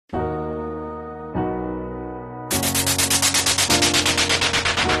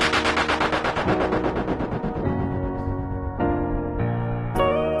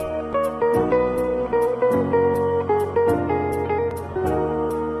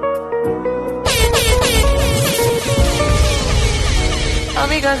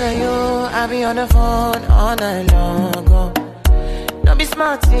because of you, I be on the phone all night long. Oh. Don't be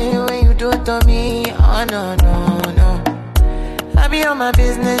smart when you do it to me. Oh no, no, no. I be on my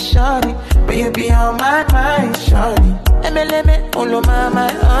business, shawty, but you be on my mind, shawty. Let all of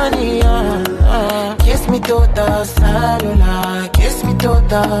my honey, kiss me to the cellular, kiss me to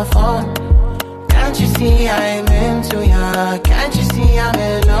the phone. Can't you see I'm into ya? Can't you see I'm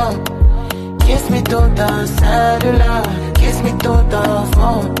in love? Kiss me to the cellular, kiss me to the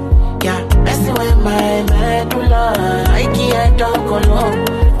phone. Yeah, messing with my medulla, I can't talk alone.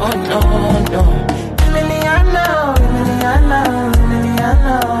 Oh no, no. Emiliano, Emiliano,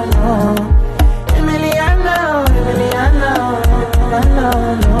 Emiliano, no. Emiliano, Emiliano, Emiliano,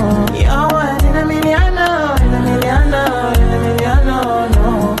 no. You're one in Emiliano, Emiliano, Emiliano, no.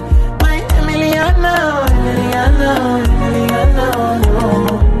 My Emiliano, Emiliano, Emiliano, no.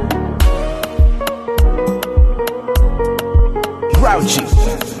 Grouchy.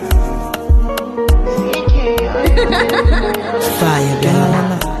 Fire,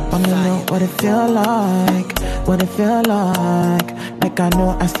 girl. Wanna know what it feel like, what it feel like. Like I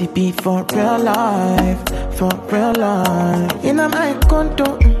know I see beat for real life, for real life. In my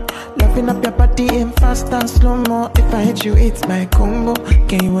condo, loving up your body in fast and slow-mo. If I hit you, it's my combo.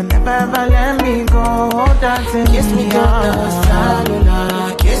 Can you never ever let me go? Dancing, kiss me to the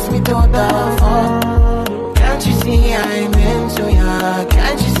cellular, kiss me to the phone. Can't you see I'm into ya?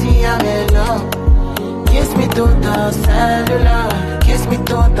 Can't you see I'm in love? Kiss me to the cellular, kiss me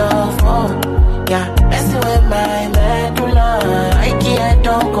to the phone. Yeah, messing with my medulla, I can't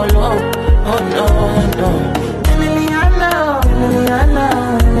talk alone. Oh no, no. Emiliano, Emiliano,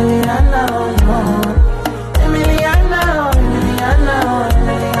 Emiliano, no. Emiliano, Emiliano,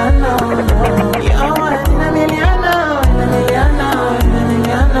 Emiliano, no. You're one in Emiliano, Emiliano,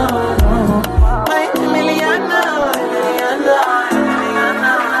 Emiliano, no. My Emiliano, Emiliano,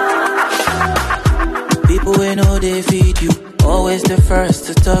 Emiliano. People we know they feed you, always the first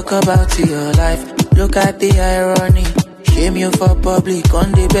to talk about your life. Look at the irony, shame you for public,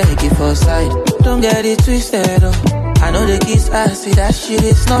 on the beg you for side. Don't get it twisted, oh. I know the kids ass, see that shit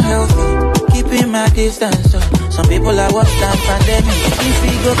is not healthy. Keeping my distance, oh. Some people are worse than pandemic. If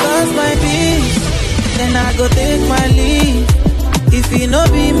it go cause my peace, then I go take my leave. If it no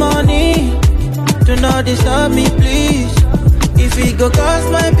be money, do not disturb me, please. If it go cause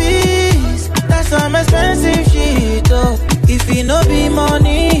my peace, that's some expensive shit, oh. If it no be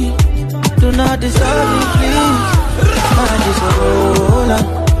money, do not disturb me, please. Man, just roll on.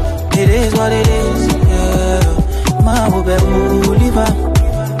 It is what it is, yeah. Man, will be liver.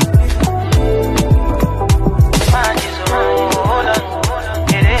 Man, just roll on.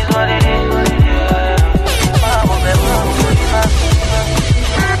 It is what it is, yeah. Man, will be liver.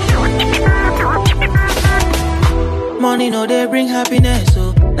 Money no they bring happiness,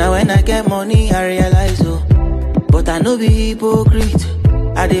 so now when I get money I realize, oh. But I no be hypocrite.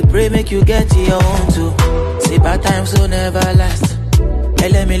 I dey pray make you get your own too. See bad times will never last. Hey,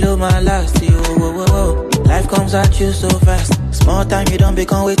 let me love my last, yo. Whoa, whoa, whoa. Life comes at you so fast. Small time you don't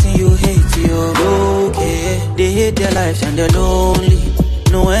become waiting you hate, yo. Okay, they hate their lives and they're lonely.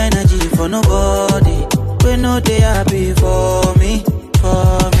 No energy for nobody. We know they happy for me,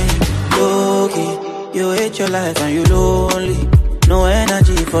 for me. Okay, you hate your life and you lonely. No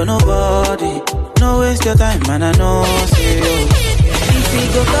energy for nobody. No waste your time, man, I know, say, yo. If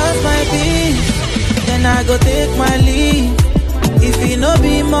it go cause my peace, then I go take my leave. If it no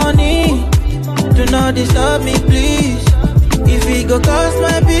be money, do not disturb me, please. If it go cause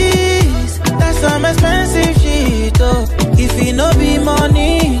my peace, that's some expensive shit, oh. If it no be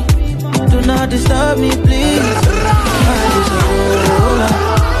money, do not disturb me, please.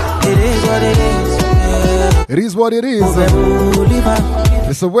 It is what it is, yeah. It is what it is.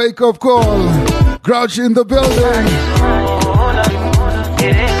 It's a wake-up call. Grouch in the building.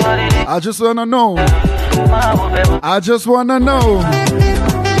 I just wanna know. I just wanna know.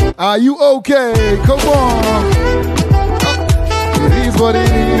 Are you okay? Come on. It is what it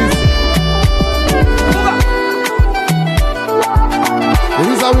is. It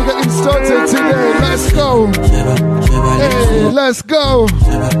is how we getting started today. Let's go. Hey, let's go.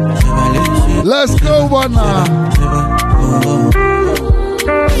 Let's go, Wana.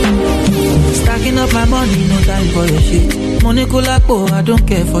 Stacking up my money, no time for your shit. Money kulapo, I don't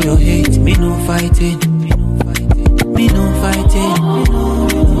care for your hate. Me no fighting. Me no fighting.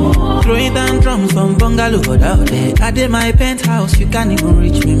 Throwing down drums from bungalow out there. I did my penthouse, you can't even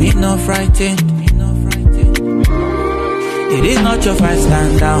reach me. Me no frightened. It is not your fight,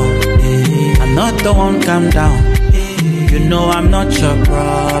 stand down. I'm not the one, calm down. You know I'm not your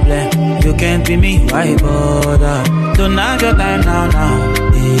problem. You can't be me, why bother? Don't have your time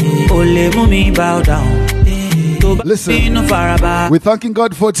now. Only me bow down. Listen, we're thanking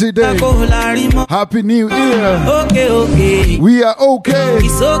God for today. Happy New Year. Okay. We are okay.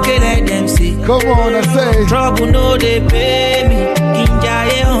 It's okay, let them see. Come on, I say. Trouble, no, they pay me.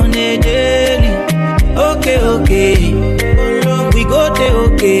 Injaye on a daily. Okay. We go there,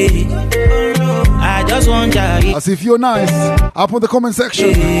 okay. I just want you. As if you're nice. Up on the comment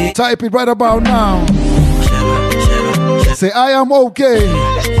section. Type it right about now. Say, I am okay.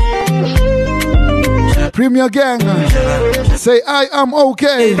 Premier Gang. Say, I am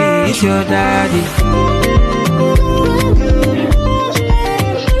okay. It's your daddy.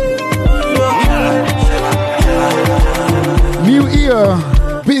 New year.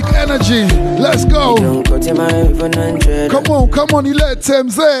 Big energy. Let's go. Come on, you let them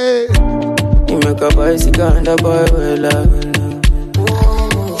say. You make a bicycle and a boy will love.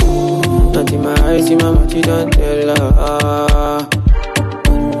 Not in my eyes, in my mouth, you don't tell her.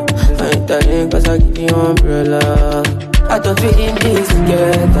 I ain't telling cause I give you umbrella. I thought we in this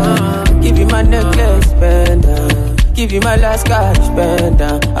together. Give you my necklace, spender. Give you my last cash,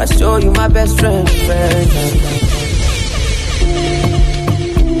 spender. I show you my best friend,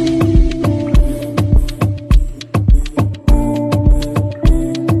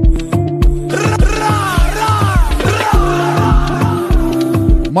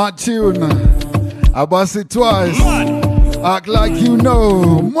 My tune, I bust it twice. Act like you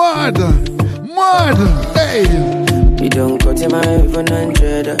know. Mad, hey. You don't cut in my iPhone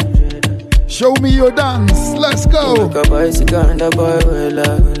 100. Show me your dance, let's go. You make a bicycle and a boy will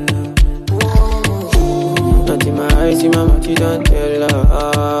love. Not in my eyes, in my mouth, you don't tell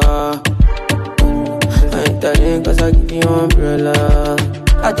her. I ain't telling cause I give you umbrella.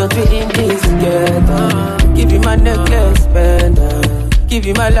 I thought we in this together. Give you my necklace, spender. Give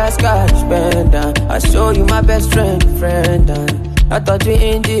you my last cash, spender. I show you my best friend. I thought we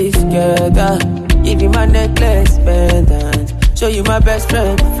in this together. Give you my necklace, pendant. Show you my best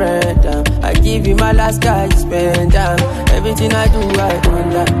friend. I give you my last cash, spender. Everything I do, I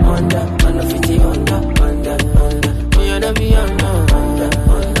under. Under 50, under. Oh, you never be under.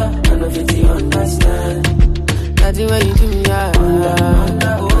 Under 50, understand. That's the way you do me,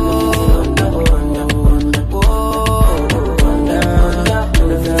 under.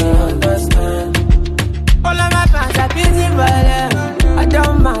 I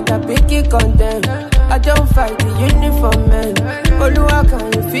don't mind, I pick it content. I don't fight the uniform man. Oluwa,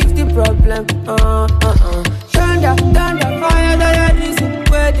 can you fix the problem? Thunder, fire, that your reason.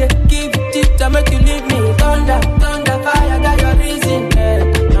 Where they give it to make you leave me. Thunder, fire, that your reason.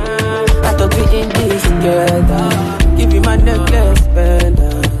 I thought we in this together. Give you my necklace,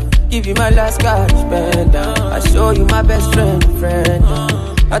 spender. Give you my last cash, spender. I show you my best friend.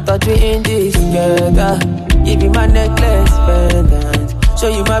 I thought we in this together. Give you my necklace, pendant. Show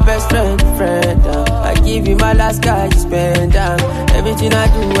you my best friend. I give you my last cash, spender. Everything I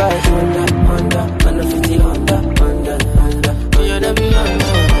do, I under 50, under. Oh, you never be under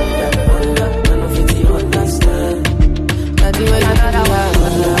 50, understand. That's the way you do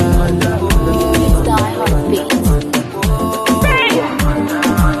under.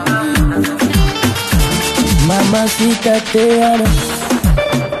 Mamacita, te amo.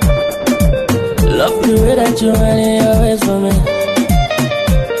 Love the way that you running your ways for me.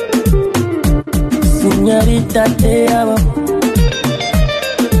 Señorita, te amo.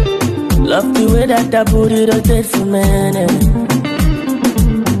 Love the way that that booty rotates for me.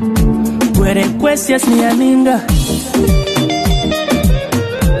 Where the questions me a ninga.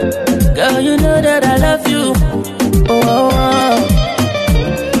 Girl, you know that I love you. Oh.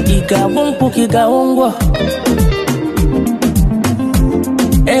 Ika wonku, ika wongwa.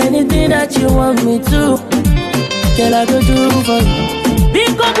 Anything that you want me to, girl, I go do for you.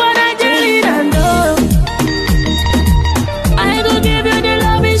 Because when I get it, I know I go give you the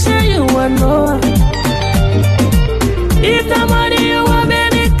love and show you want more. If the money you want,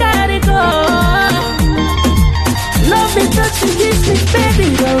 baby, carry go. Love me, touch me, kiss me, baby,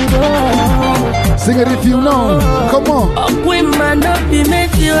 don't go. Sing it if you know. Come on. Oh, queen, man, don't be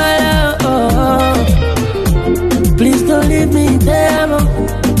make you alone. Please don't leave me there, no.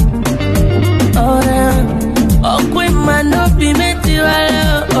 Oh, yeah. Oh, queen, man, don't be made you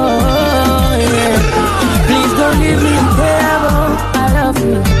alone. Oh, yeah. Please don't leave me there, no. I love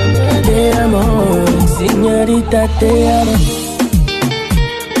you. Te amo, señorita, te amo.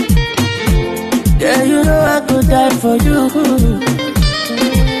 Yeah, you know I could die for you.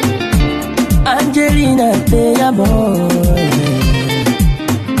 Angelina, te amo.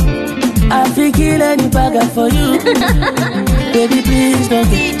 I feel kill any bagger for you. Baby, please don't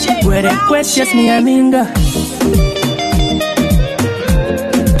get where they question me, I'm in the.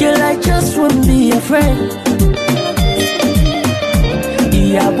 Girl, I just wanna be your friend.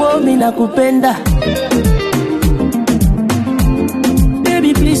 Iyabo mi nakupenda.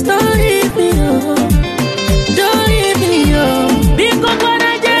 Baby, please don't leave me, oh. Don't leave me, oh. Bingo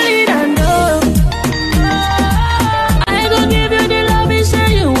para Jelina, no. I gon' give you the love and say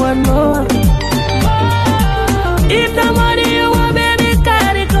you want more. If the money you want, baby,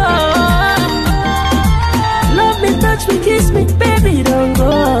 carry go. Love me, touch me, kiss me, baby, don't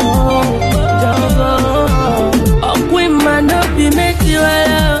go. Don't go. Oh, queen man, don't be make you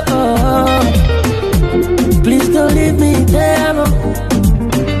alone. Please don't leave me there.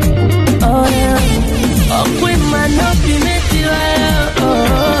 Oh yeah. Oh, queen man, don't be make you alone.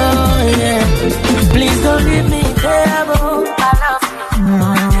 Oh yeah. Please don't leave me there.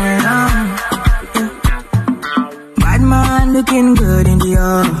 Bad man looking good in the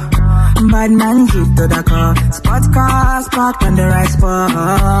air. Bad man drip to the car. Spot cars parked on the right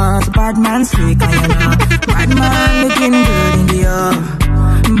spot. Bad man slick, I know. Bad man looking good in the air.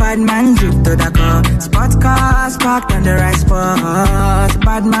 Bad man drip to the car. Spot cars parked on the right spot.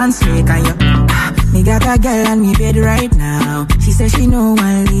 Bad man slick, I know. Me got a girl on me bed right now. She says she no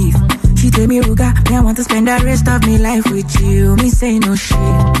one leave. She tell me, Ruga, me I want to spend the rest of me life with you. Me say no shit.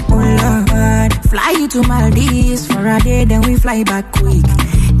 Oh Lord, fly you to Maldives for a day, then we fly back quick.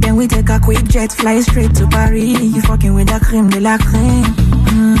 Then we take a quick jet, fly straight to Paris. You fucking with the creme de la creme.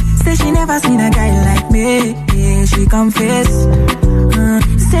 Say she never seen a guy like me. Yeah, she confess.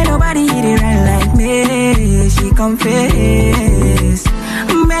 Say nobody hit it right like me. She confess.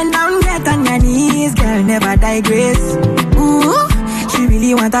 Bend down, get on your knees, girl, never digress. Ooh, she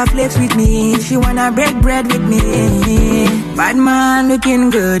really wanna flex with me. She wanna break bread with me. Bad man looking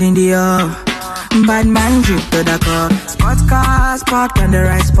good in the air. Bad man drip to the car. Spot cars parked on the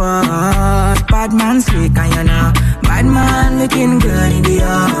right spot. Bad man slick, and you know. Bad man looking good in the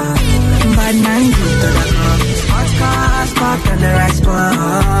air. Bad man drip to the car. Spot cars parked on the right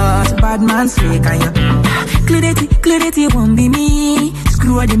spot. Bad man slick, and you know. Clarity won't be me.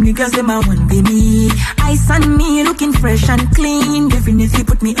 Screw all them niggas, them I won't be me. Ice on me, looking fresh and clean. Definitely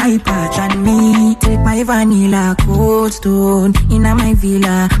put me eye patch on me. Take my vanilla cold stone in my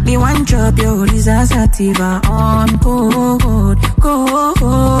villa. Me one drop your Lisa Sativa on cold.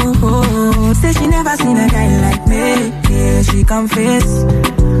 Say she never seen a guy like me. Yeah, she confess.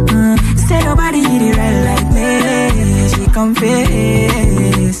 Say nobody hit it right like me. She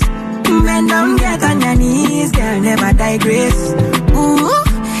confess. Bend down, get on your knees, girl, never digress. Ooh,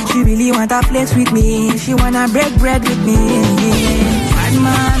 she really wanna flex with me. She wanna break bread with me. Bad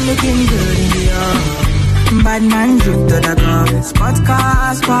man looking good in the air. Bad man drip to the car. Spot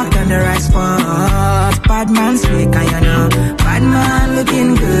cars parked on the right spot. Bad man slick, and you know. Bad man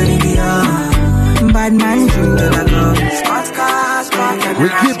looking good in the air. Bad man drip to the car. Spot cars parked on the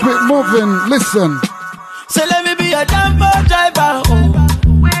right spot. We keep it moving, listen. So let me be a jumbo driver, oh.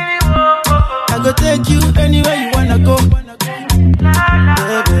 I go take you anywhere you wanna go, baby.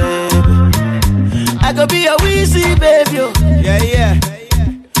 I go be your Weezy, baby, oh. Yeah.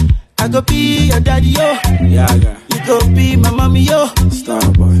 I go be your daddy, oh. Yeah. You go be my mommy, oh. Star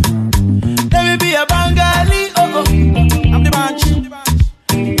boy. Let me be a Bengali, oh. I'm the bunch.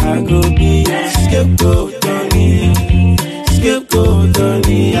 I go be your scapegoat, Tony. Scapegoat,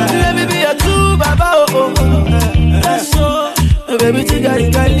 Tony. Let me be a true baba, oh. That's so. Baby,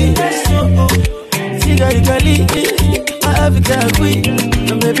 Tigari, that's so. Tigari, I have a queen.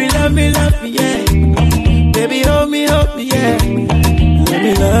 Baby, love me, yeah. Baby, hold me, yeah. Let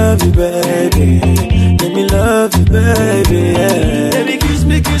me love you, baby. Let me love you, baby, yeah. Baby, kiss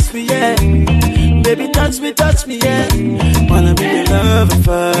me, yeah. Baby, touch me, yeah. Wanna be your lover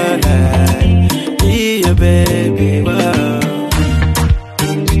for life. Be your baby, wow.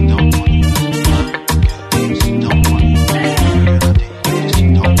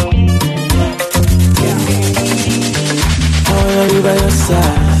 By your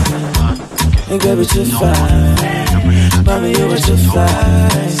side, and baby, you're fine. Mommy, you were too fly.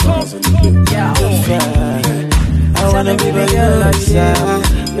 I wanna be by your side.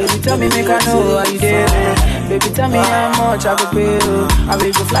 Baby, tell me, make I know how you there. Baby, tell me how much I could pay. I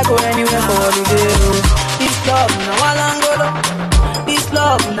will go fly, go anywhere for holiday. This love, now I long go. This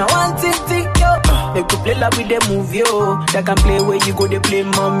love, now one tick, yo. They could play like with the movie, yo. They can play where you go, they play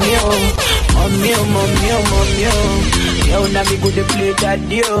mommy, yo. Mommy. Yo, now me go to play that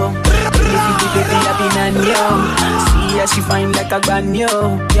yo. If you do the yo. See how she fine like a banyo.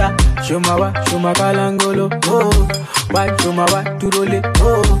 Yeah, show my kalangolo. Oh, why show my to roll it.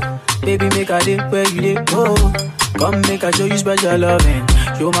 Oh, Baby, make a day where you dey go. Come make I show you special loving.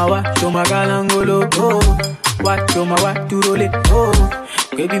 Show my what, show my galangolo. Oh, what, show my what, to roll it. Oh,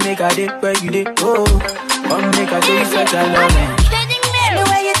 baby, make a day where you dey go. Come make I show you special loving.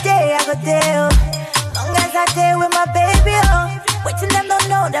 Anywhere you day, I go there. Long as I stay with my baby, oh. Wait till them don't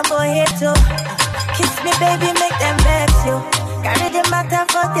know them boy here too. Kiss me, baby, make them vex you. Carry the matter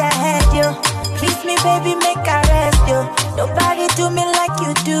for their head, you. Kiss me, baby, make I rest you. Nobody do me like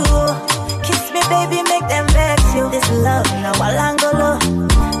you do. Kiss me, baby, make them vex you. This love, now Walangolo.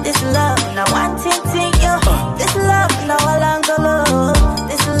 This love, now one thing, you. This love, now Walangolo.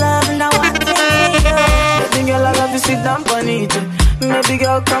 This love, now one thing, you. Baby girl, I love you, sit down on it. Baby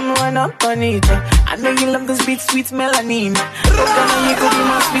girl, come run up on it. I know you love this beat, sweet melanin. Oh, come on, you could be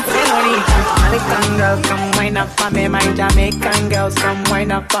my sweet melody. American girls, come wine up for me. My Jamaican girls, come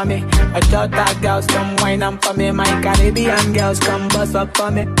wine up for me. My Jota girls, come wine up for me. My Caribbean girls, come bust up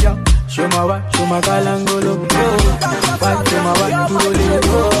for me. Yo, show my galangolo. What, show my what, to roll it.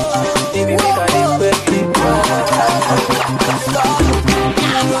 Baby, make a respect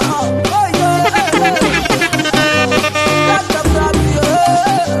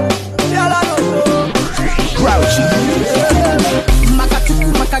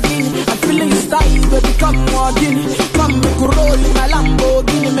I'm feeling your style, baby, come on, Guinea. Come make you roll in my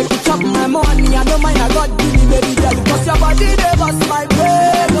Lamborghini. Make you chop my money, I know mine, I got Guinea, baby girl. Cause your body, they bust my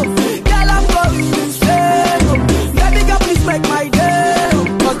brain, oh. Girl, I'm going insane, oh. Baby girl, please make my day, oh.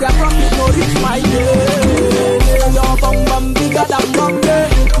 Cause their profit no reach my day. Your bum bum bigger than Bombay.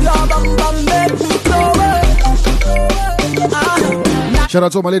 Your bum bum make me throw it. Shout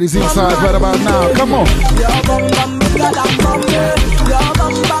out to all my ladies inside right about now. Come on. Your bum bum bigger than Bombay.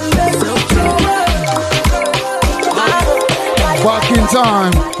 Back in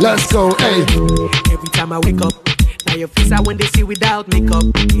time, let's go, hey. Every time I wake up, now your face I when they see without makeup.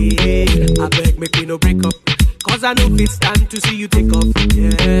 Yeah, I beg make me no break up. Cause I know it's time to see you take off.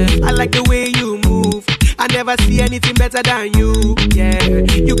 Yeah, I like the way you move. I never see anything better than you. Yeah,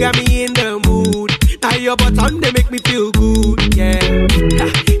 you got me in the mood. Now your button they make me feel good. Yeah,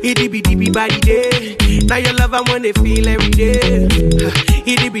 itty bitty body day. Now your love I wanna feel every day.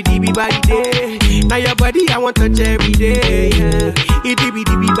 Itty bitty body day. Now your body I want touch every day. Yeah, itty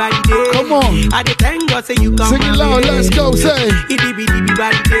bitty body day. Come on, I dey thank God say you come. sing it loud, let's go, say. Itty bitty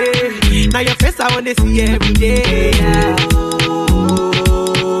body day. Now your face I wanna see every day. Yeah.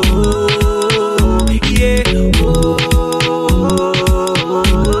 Yeah.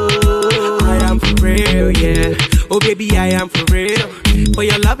 I am for real, yeah. Oh baby, I am for real. For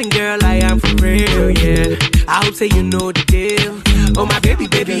your loving girl, I am for real, yeah. I hope say you know the deal. Oh my baby,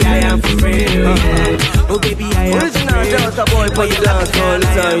 I am for real, yeah. Oh baby, I am original for real. Delta boy for you dance all the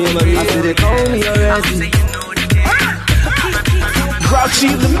time, you know. I see they call me already. Grouchy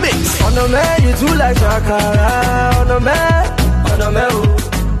in the mix. On the man, you too like Shakara. On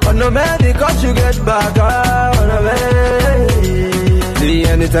the man, because you get back. On the man. See,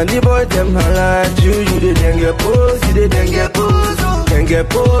 anytime the boy them like you didn't get pose, you didn't get pose. Can't get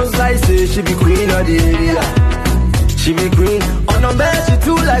pose, I say she be queen of the area. She be queen. On the man, she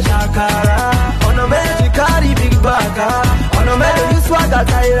too like Shakara. On the man, she carry big baka. On the man, you swagger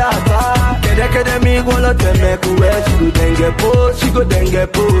tighter. Kede me gonna tell me where she go then get pose, she go then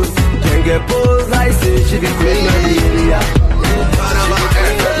get pose. Then get pose, I say she be queen of the area.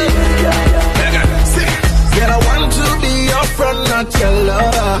 Girl, I want to be your friend, not your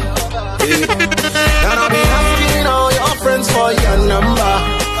lover. And I'll be asking all your friends for your number.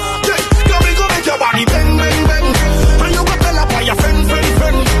 Come make your body bang, bang, bang. And you go tell up by your friend.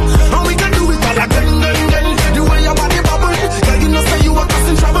 And we can do it all again, then. The way your body bubble, girl, you know say you are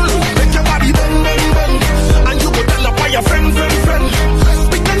causing trouble. Make your body bang, bang, bang. And you go tell up by your friend.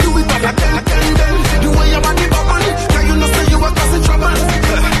 We can do it all again, then. The way your body bubble, girl, you know say you are causing trouble.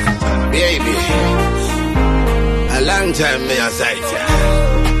 Baby, a long time me aside ya.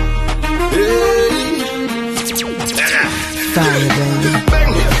 Hey. Fire,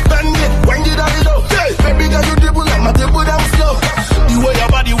 baby. Bang it, wind it down low. Hey, baby girl, you dribble and my dribble down slow. The way your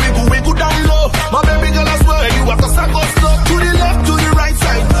body wiggle down low. My baby girl, I swear you have to go slow. To the left, to the right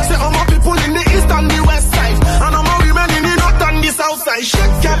side. Say all my people in the east and the west side. And all my women in the north and the south side.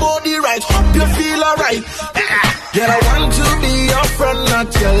 Shake your body right, hope you feel alright. Girl, I want to be your friend,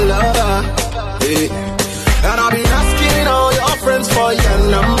 not your lover. Hey. And I'll be asking all your friends for your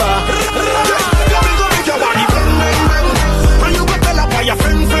number. Come make your body bang, bang, bang. And you go tell up by your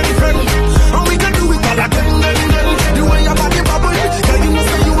friend. And we can do it all again, then. The way your body bubble, girl, you know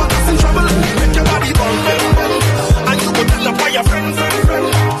say you are causing trouble. Make your body bang, bang, bang. And you go tell up by your friend.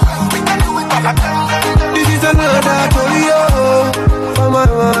 We can do it all again, then. This is another Tolio for my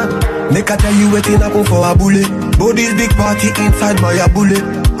man. wetin happen for a bullet. But this big party inside my bullet.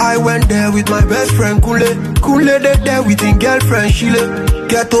 I went there with my best friend Kule. Kule they there with his girlfriend Shile.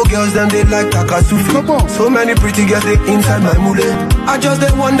 Ghetto girls them they like Takasufi. Come on. So many pretty girls they inside my mule. I just the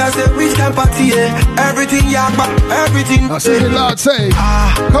one that say which can party, yeah. Everything yakba, everything. I say it loud, say.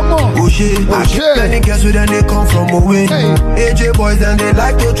 Come on. Oh shit. Many girls with them they come from away. Hey. AJ boys then they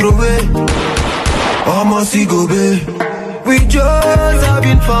like to throw away. Almost go babe. We just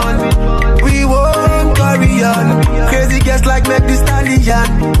having fun. We won't carry on. Crazy girls like make this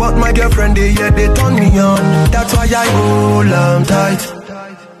stallion. But my girlfriend they turn me on. That's why I hold on tight.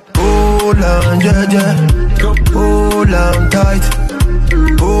 Hold on, yeah. Hold on tight.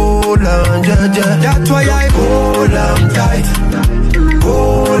 Hold on, yeah. That's why I hold on tight.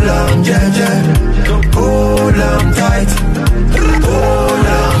 Hold on, yeah. Hold on tight. Hold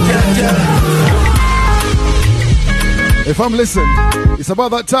on, yeah. If I'm listening, it's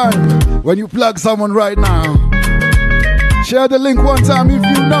about that time when you plug someone right now. Share the link one time if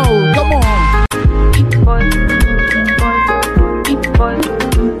you know. Come on.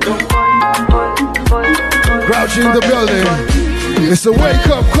 Crouching in the building. It's a wake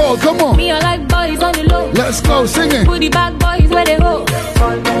up call. Come on. Me, I like boys on the low. Let's go, sing it. Put the back boys where they go.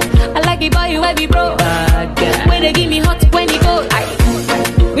 I like the boy where we bro. Where they give me hot when he go.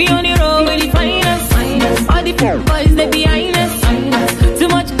 We on the road with the finest. All the boys they behind us. Too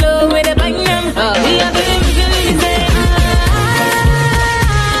much love where they bang them. We are the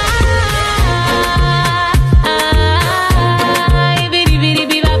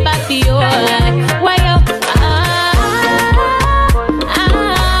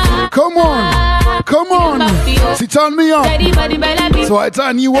Come on. She turned me on. So I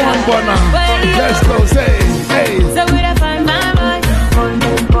turn you on, but now. Let's go, say, hey. So we da find my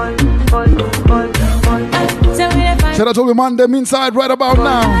Shout out to the man them inside right about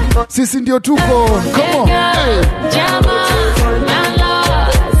now. Sis in your tuko. Come on, hey.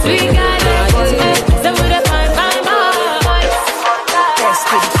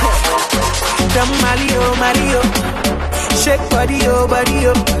 Mario, shake body, oh, body,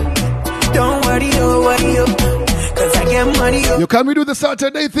 oh. Don't worry, oh, worry, oh. Cause I get money, oh. You can we do the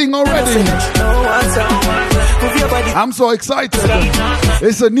Saturday thing already? I'm so excited.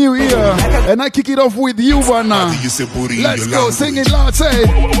 It's a new year, and I kick it off with you, Bana. Let's go, sing it loud, say.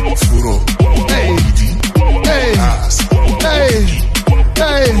 Hey, hey, hey,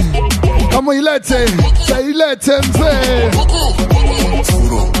 hey. Come on, let him say, let him say.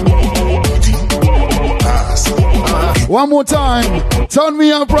 One more time, turn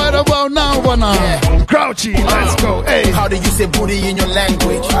me up right about now, Bana. Crouchy, let's go, hey. How do you say booty in your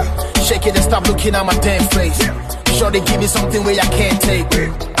language? Shake it and stop looking at my damn face. Sure they give me something where I can't take.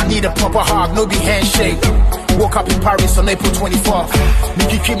 I need a proper hug, no be handshake. Woke up in Paris on April 24th.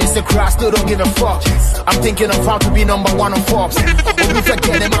 Make you keep me sick, I still don't give a fuck. I'm thinking of how to be number one on Forbes. But we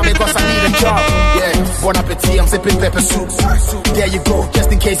forget it, because I need a job. Yeah, bon appetit, I'm sipping pepper soup. There you go, just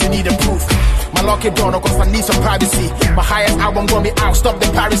in case you need a proof. My lucky door, cause I need some privacy. My highest album gonna be out, stop the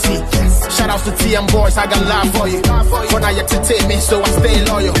piracy. Shout outs to TM boys, I got love for you. For now you entertain me, so I stay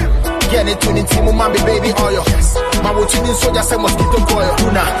loyal. Get it to the team, mommy, baby oil. My routine so just say mosquito coil.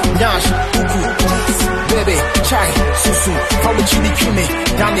 Una, Nash, Kuku, baby, chai, susu, how much you need me,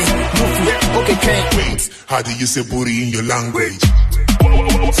 Danny, Mufu, okay, can't wait. How do you say booty in your language?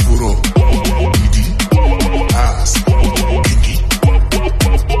 Furo, Didi, ass, Kiki.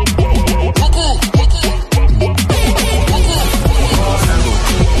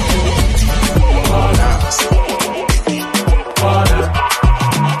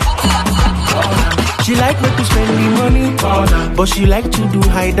 She like make we spend the money, but she like to do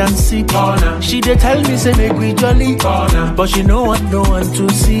hide and seek. She dey tell me say make we jolly, but she no want no one to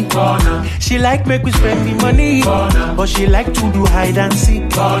see. She like make we spend the money, but she like to do hide and seek.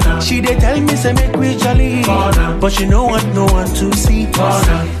 She dey tell me say make we jolly, but she no want no one to see.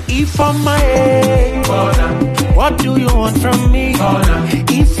 If I'm my head, what do you want from me?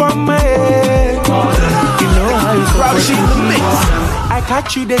 If I'm my head, you know how you supposed to be. I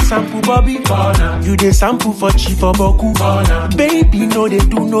catch you the sample, Bobby. You the sample for cheap for Boku. Baby, no they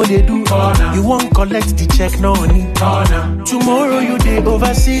do. You won't collect the check, no honey. Tomorrow you day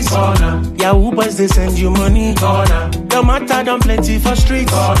overseas. Yahoo boys they send you money. The matter done plenty for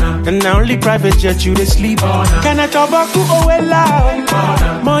streets. And now only private jet you they sleep. Can I talk Boku oh well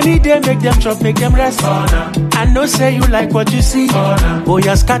loud? Money they make them chop, make them rest. I know say you like what you see. Oh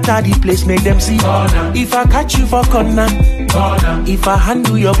yeah, scatter the place, make them see. If I catch you for corner, if I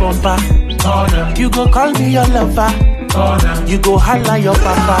handle your bumper, you go call me your lover. You go holla your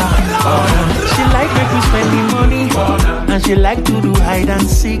papa. She like make we spend the money, and she like to do hide and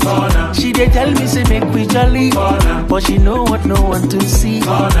seek. She dey tell me say make we jolly, but she know what no one to see.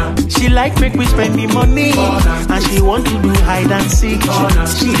 She like make we spend the money, and she want to do hide and seek.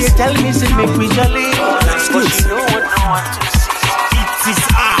 She dey tell me say make we jolly, but she know what no one to see. It is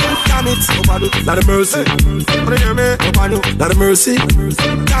damn it, not a mercy. Not a mercy.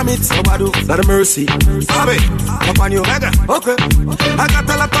 Damn it, not a mercy. Okay. I got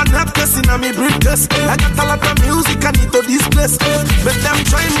a lot of napkins in my briefcase. I got a lot of music I need to displace. Make them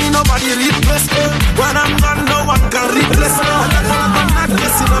try me, nobody replace. When I'm gone, no one can replace. I got a lot of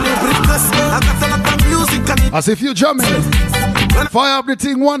napkins in my briefcase. I got a lot of music I need. As if you're jamming, fire up the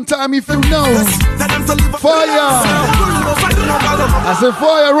thing one time if you know. Fire. I say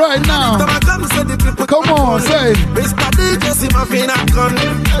fire right now. Come on, say. Mr. DJ, see my finna gun.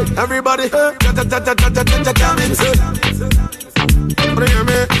 Everybody, jam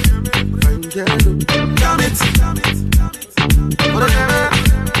it. Jam it.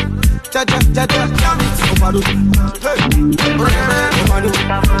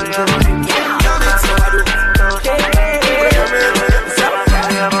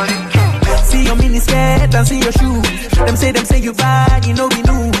 See your mini skirt and see your shoes. Them say you bad, you know we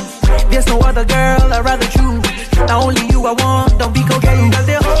knew. There's no other girl I'd rather choose. Now only you I want, don't be cocaine. Cause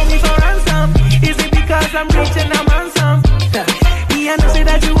they hold me for ransom. Is it because I'm rich and I'm handsome? Yeah, I know say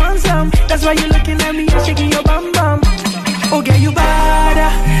that you want some. That's why you looking at me and shaking your bum bum. Okay, you bad.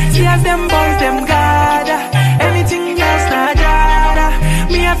 See as them boys, them God. Anything else, not jada.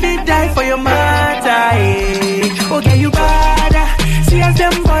 Me I fit die for your mother. Okay, you bad. See as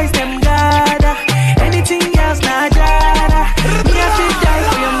them boys, them God. Anything else, not jada. Me I fit die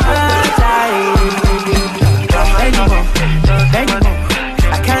for your mother. Anymore.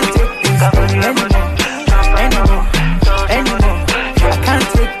 I can't take this thing anymore. I can't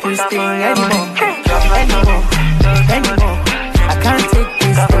take this thing anymore. I can't take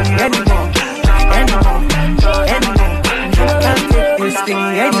this thing anymore. I can't take this thing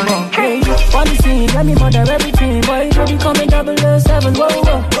anymore. Funny scene, let me murder everything. Boy, you be coming 007, whoa,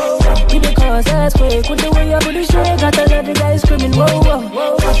 whoa. You because that's quick, with the way you put the shit, got to let the guys screaming, whoa, whoa.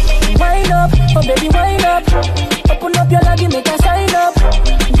 Wind up, oh baby, wind up. Open up your login, make a sign up.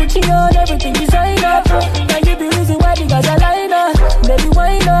 Gucci on everything, design up. Now you be reason why the guys are line up. Baby,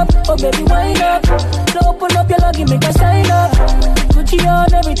 wind up, oh baby, wind up. Now open up your login, make a sign up. Gucci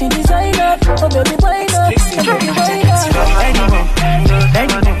on everything, design up. Oh baby, wind up, oh baby, wind up. Anymore.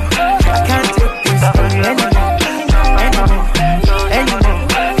 I can't take this thing anymore.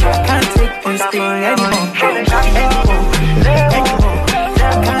 I can't take this thing anymore.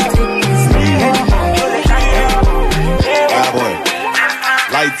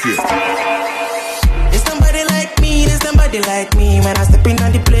 There's somebody like me, there's somebody like me. When I step in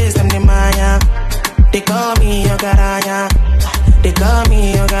on the place, I'm the Maya. They call me Yogaranya. They call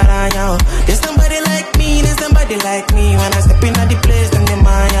me Yogaranya. There's somebody like me, there's somebody like me. When I step in on the place, I'm the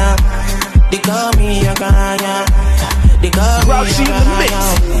Maya. They call me Yogaranya. They call me Yogaranya.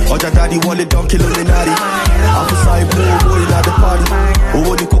 Oja daddy wale donkey luminati. I'm a side boy at the party.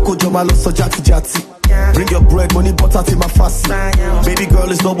 Oh, the coco jomalo so jati jati. Bring your bread, money, butter to my fussy. Baby girl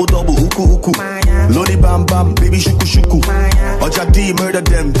is double, uku uku. Lodi bam bam, baby shuku shuku. Oja D murder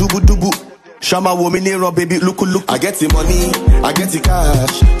them, dubu dubu. Shama woman near baby look. I get the money, I get the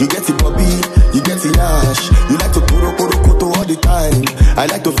cash. You get the bobby, you get the ash. You like to puro koto all the time. I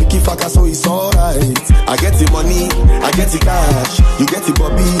like to fiki faka so it's alright. I get the money, I get the cash. You get the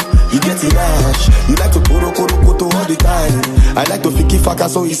bobby, you get the ash. You like to puro koto all the time. I like to fiki faka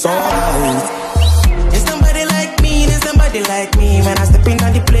so it's alright. There's somebody like me, there's somebody like me. When I step in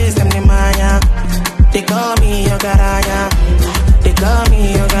on the place, I'm the Maya. They call me Yogaranya. They call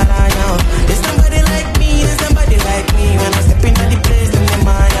me Yogaranya. There's somebody like me, there's somebody like me. When I step in on the place, I'm the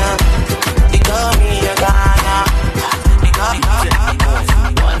Maya. They call me Yogaranya. They call me.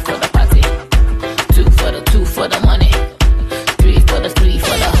 One for the party, two for the money, three for the honey,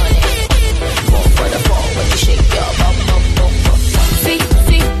 four for the four when you shake your bum. See,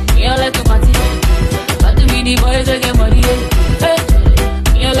 me I like to party. Party with the boys that get money. Hey,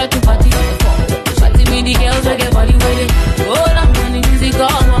 me I like to party. Party with the girls that get body with it. Hold on when the music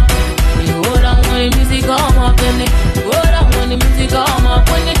come up. Hold on when the music come up. Hold on when the music come up.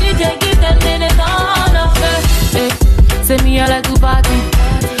 When the DJ give them, then they turn up. Hey, say me I like to party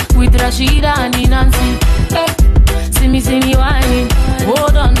with Rashida and Nancy. Hey, see me whining.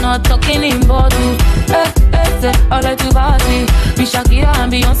 Hold on, not talking in bottle. Hey, say I like to party with Shakira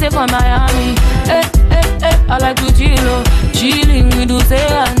and Beyonce from Miami. Hey, I like to chilling with Uche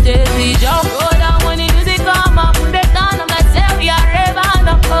and Jay-Z. Just go down when the music come up, they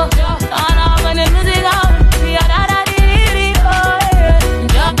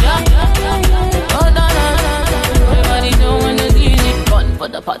for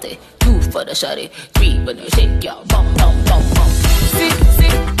the party, 2 for the shawty, 3 for the shake, yo, bum bum bum bum. See,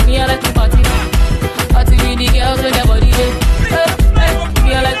 me I like to party, party with the girls with their body, me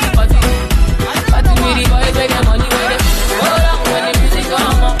I like to party with the boys with their money, with it. Go down when the music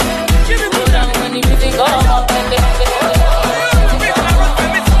come up, go down when the music come up.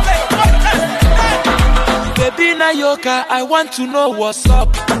 Baby Nayoka, I want to know what's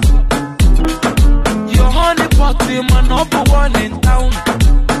up. Your honey pot, my number 1 in town.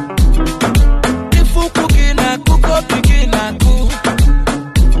 If you cooking, I cook up, begin I cook.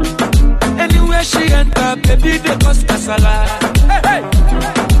 Anywhere she enter, baby, they cause casala. Hey, hey.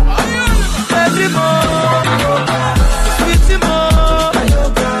 Baby more, sweetie more,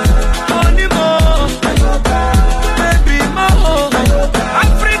 honey more, baby more,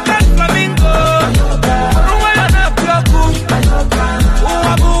 African flamingo.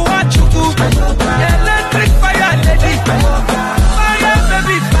 Electric fire lady, fire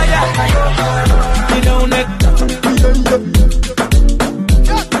baby fire. You know neck,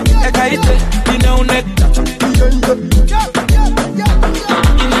 ekaite. You know neck,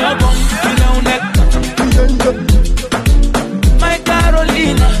 in your bum. You know neck, my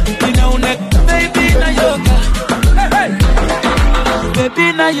Carolina. You know neck, baby Nayoka. Hey, hey. Baby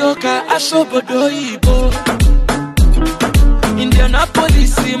Nayoka, asobodo ibo.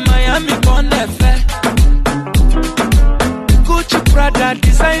 Indianapolis, Miami, Connefe. Gucci, Prada,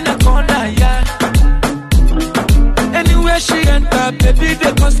 designer, corner, yeah. Anywhere she enter, baby,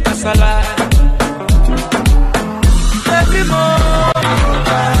 they cause casala. Baby more,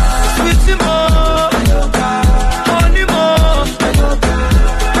 sweetie more, honey more,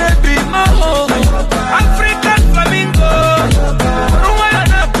 baby more, African flamingo,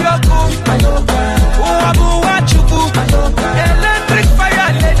 Rwanda, Pyoku, Uwabu, Wachuku. Electric fire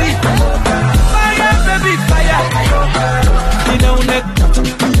lady, fire baby fire. You know neck,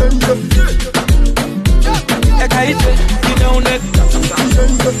 ekaite. You know neck,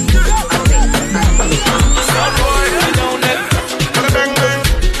 some boy. You know neck,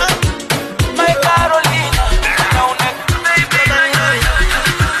 my Carolina. You know neck, baby.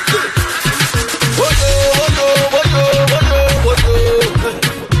 Woyo, woyo, woyo, woyo,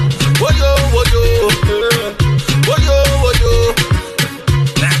 woyo, woyo, woyo, woyo, woyo.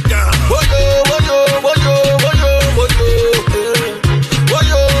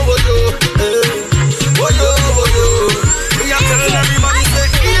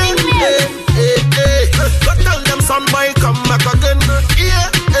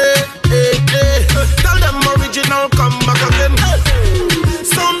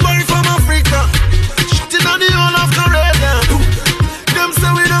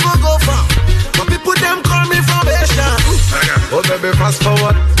 Baby, fast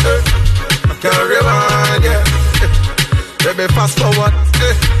forward, can't rewind, yeah. Baby, fast forward,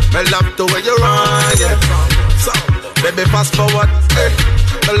 I love the way you run, yeah. So, baby, fast forward,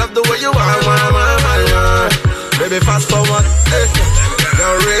 I love the way you run. Baby, fast forward,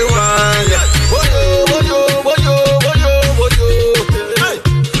 can't rewind, yeah. Woyo, woyo, woyo, woyo, woyo,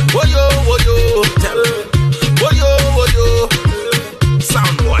 woyo, woyo, woyo, woyo,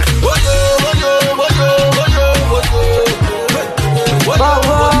 sound boy, woyo, woyo, woyo, woyo, woyo.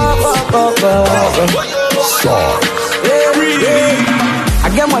 I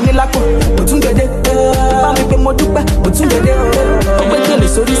get money like Otungede. Bami pe mo dupe, Otungede. Ogbekele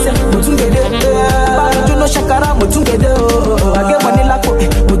sori se, Otungede. Bami juno shakara, Otungede. I get money like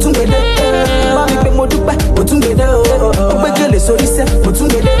Otungede. Bami pe mo dupe, Otungede. Ogbekele sori se,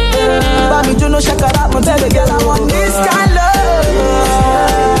 Otungede. Bami juno shakara, Otungede. I want this kind love,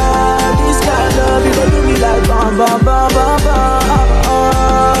 this kind love. You gon' do me like bam bam bam bam bam.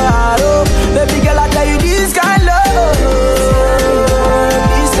 Baby girl, I tell you this kind love,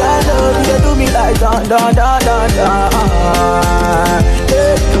 this kind love. You do me like da da da da da.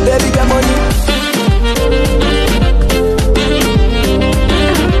 Hey, baby, get money.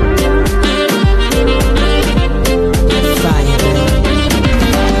 Fire,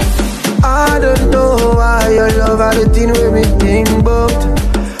 I don't know why your love had a thing with me think about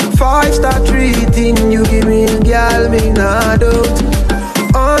 5-star treating you give me, girl, me not doubt.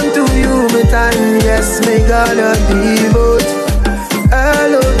 Unto you, me time, yes, me gonna devote.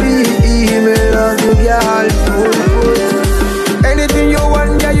 L-O-V-E, me love you, girl, full. Anything you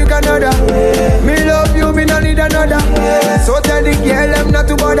want, yeah, you can order. Me love you, me no need another. So tell the girl, I'm not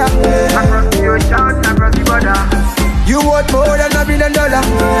to bother. Across the ocean, across the border. You want more than $1 billion.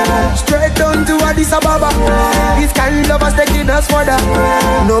 Straight down to Addis Ababa. This kind of love is taking us further.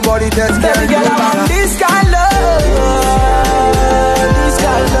 Nobody else can do it. This kind of love, this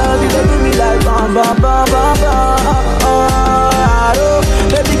kind of love, you gon' do me like bam bam bam bam bam.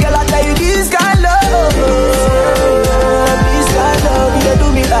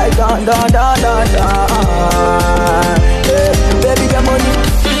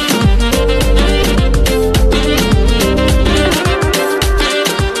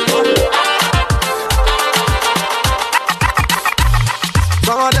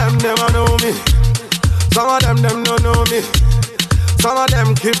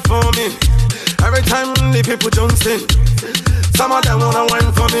 people Johnson. Some of them wanna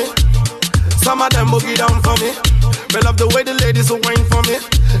wine for me. Some of them boogie down for me. Me love the way the ladies will wine for me.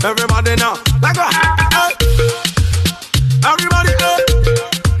 Everybody now, like a hey. Everybody, hey.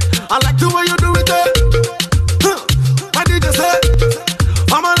 I like the way you do it, hey. What did you say?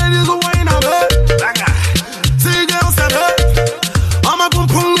 All my ladies will wine up, hey. Like a see girls said, hey. All my pum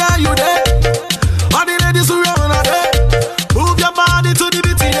pum, yeah, you there. All the ladies who run out there. Move your body to the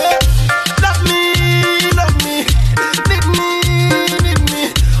beat, yeah. Love me, need me.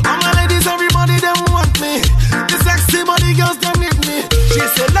 All my ladies, everybody, them want me. The sexy body girls, them need me. She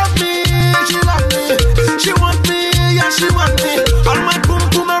said, love me, she love me. She want me, yeah, she want me. All my pum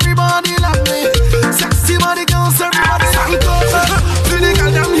pum, everybody love me. Sexy body girls, everybody sanko. See the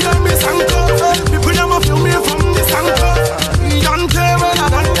girl, them hear me sanko. People, them a feel me from the sanko. Yante, when I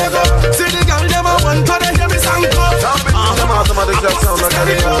done never. See the girl, them a want to hear me sanko. Somebody just sound like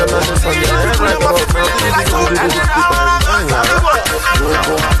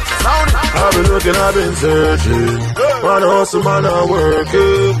I've been looking, I've been searching. Man hustle, man I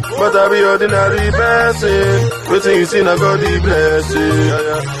working, but I be ordinary person. Waiting you see, I got the blessing.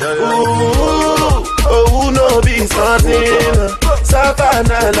 Ooh, oh, no be smarting.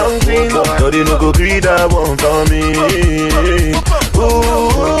 Savannah long thing. No, they no go greed that one for me.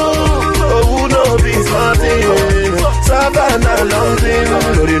 Oh, no be smarting. Savannah long thing.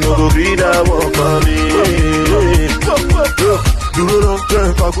 No, they no go greed that one for me. You know don't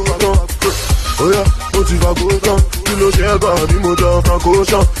turn for good. Oh yeah, but if I go down, you know she got the motor from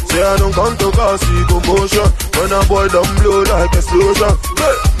caution. Say I don't come to cause the commotion. When a boy don't blow like explosion.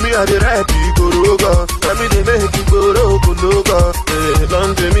 Hey, me a the right people roga. Let me they make you go loca. Hey,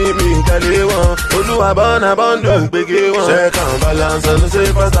 don't tell me tell you one. Olu abana bando big one. Check and balance and say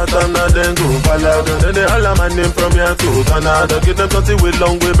fast that and then go balance. Then they all a man name from here to Canada. Get them touchy with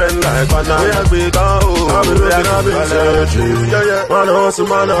long way bend like banana. We a big I've been looking, I've been searching. Yeah, man hustle,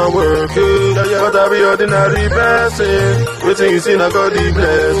 man I working. Yeah, but I be ordinary person. Waiting you see, I got the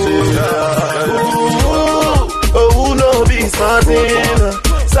blessing. Oh, no be smarting.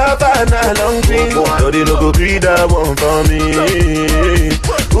 Savannah long thing. No, they no go greed that one for me.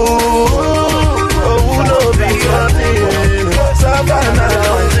 Oh, no be smarting. Savannah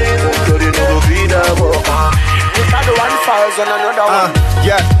long thing. No, they no go greed that one for me. Another 1,000, another one.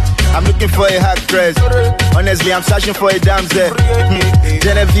 Yeah. I'm looking for a hot dress. Honestly, I'm searching for a damsel.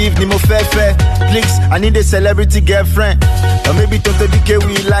 Genevieve, Nimo Fefe. Please, I need a celebrity girlfriend. Or maybe Toto DK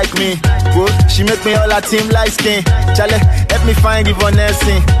will like me. Whoa, she make me all her team light skin. Charlie, help me find Yvonne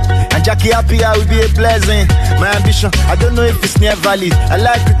Nelson. And Jackie Happy, I will be a blessing. My ambition, I don't know if it's near valid. I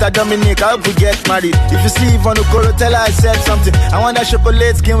like Rita Dominic, I hope we get married. If you see Yvonne Okoro, tell her I said something. I want that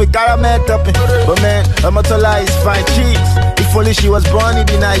chocolate skin with caramel topping. But man, her Motola is fine cheese. If only she was born in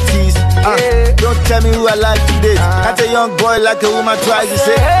the 90s. Don't tell me who I like today. Not a young boy like a woman tries to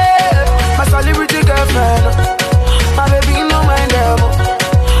say, hey, my celebrity girlfriend. My baby no mind them.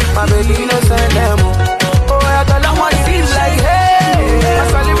 My baby no send them. Oh, I got no one feel like, hey, my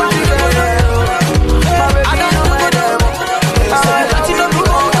celebrity girlfriend. My baby no mind them. I got you no good.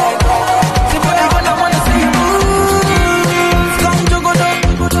 See for the one I wanna see you move. Come to go do.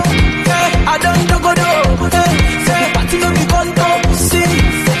 I don't to go do. Say party no be gone to see.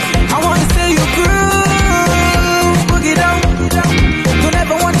 I wanna see you groove, boogie down. Don't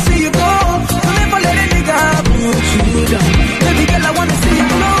ever wanna see you go. Don't ever let a nigga put you down. Baby girl, I wanna see you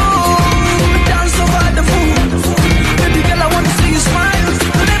blow. Dance over the moon. Baby girl, I wanna see you smile.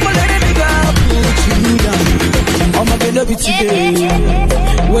 Don't ever let a nigga put you down. I'ma get up today.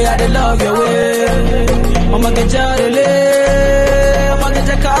 Way I dey love your way. I'ma get you lay. I'ma get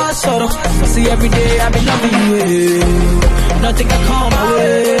your car sort of. See every day I be loving you. Nothing can come my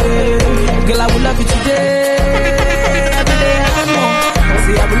way. Girl, I will love you today. Every day I'm more.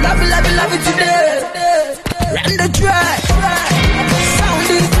 See, I will love you today. Run the track.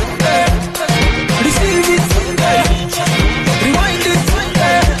 Sound it. Receive it. Rewind it.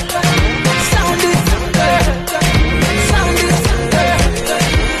 Sound it. Sound it.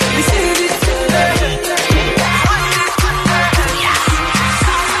 Receive it.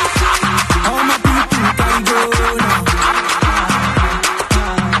 All my people can go now.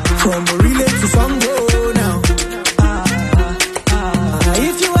 From a relay to Songo now.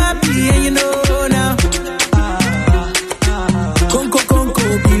 If you happy and you know now. Conco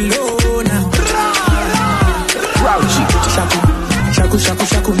below now. Shaku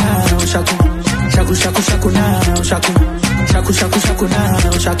shaku now. Shaku now. Shaku now. Shaku now. Shaku now.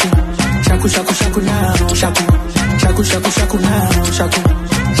 Shaku now.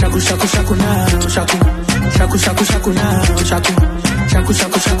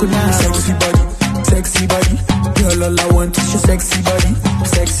 Shaku now. Sexy body, sexy body. Girl, all I want is your sexy body,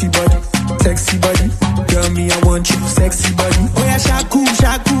 sexy body, sexy body. Girl, me, I want you, sexy body. Oh yeah, shaku,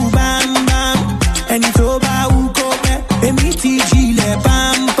 shaku, bam, bam. And it's over, uko, MTG, le,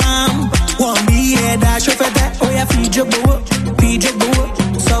 bam, bam. One be here, dash of that. Oh yeah, feed your bow, feed your bow.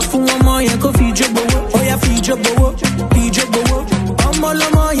 So for one more, yeah, go feed your bow. Oh yeah, feed your bow, feed your bow. All more,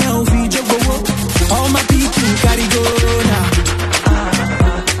 yeah, feed your bow. All my people carry go now.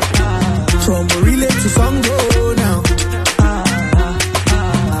 From relay to Songo now.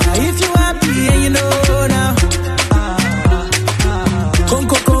 If you happy and you know now.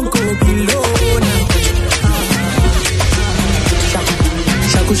 Conco below now.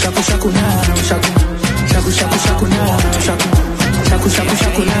 Shaku shaku shaku now. Shaku shaku shaku shaku now. Shaku shaku shaku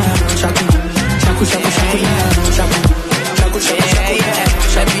shaku now. Shaku shaku shaku shaku now. Shaku shaku shaku shaku now.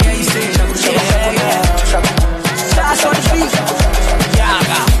 Shaku shaku shaku now. Shaku. That's on the beat.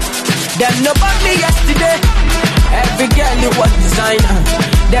 Them no bought me yesterday. Every girl you was designer.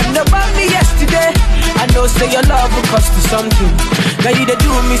 Them no bought me yesterday. I know say your love will cost you something. Now you they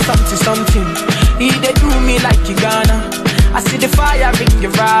do me something. You they do me like you gonna. I see the fire in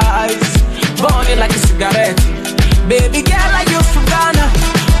your eyes, burning like a cigarette. Baby girl, are you from Ghana?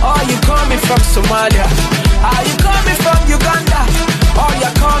 Or you coming from Somalia? Are you coming from Uganda? Or you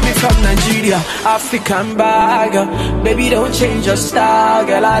coming from Nigeria? African bagger. Baby, don't change your style,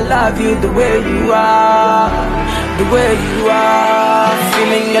 girl. I love you the way you are, the way you are.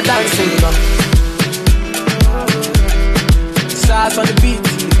 Feeling your dancing, girl. Stars on the beat,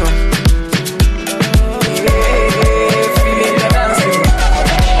 girl. Feeling your dancing.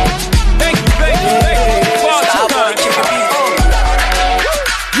 Thank you, baby.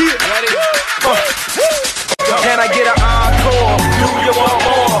 Can I get an encore? Do you want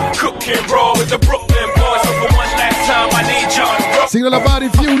more? Cook and roll with the Brooklyn boys. So for one last time, I need y'all to roll. Sing all about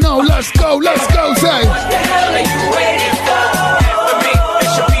if you know. Let's go, say. What the hell are you waiting for? After me,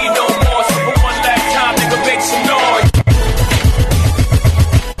 there should be no more. So for one last time, nigga, make some noise.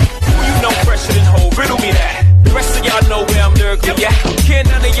 Who you know fresher than whole? Riddle me that. The rest of y'all know where I'm lurking, yeah. Can't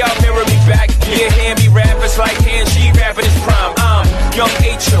none of y'all mirror me back. Yeah, hear me rap, it's like hand G rapping his prime. Young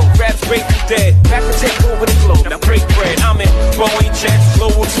H.O., raps break you dead. Back to take over the globe, now break bread. I'm in Boeing Jets,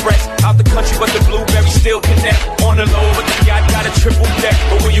 Global Express. Out the country, but the blueberries still connect. On the low, but the yacht got a triple deck.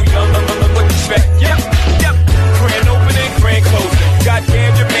 But when you young, what you expect? Yep. Grand opening, grand closing.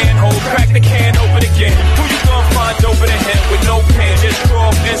 Goddamn your manhole, crack the can open again. Who you gonna find open a him with no pen? Just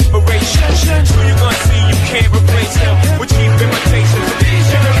draw inspiration. Who you gonna see you can't replace him with cheap imitations of these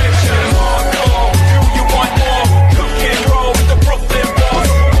generations? Encore, do you want more? Cook and roll with the Brooklyn boys.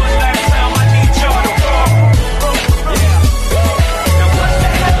 For one last time, I need y'all to roll. Now what the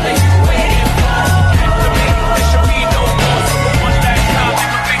hell are you waiting for? After me, there should be no more. So for one last time, they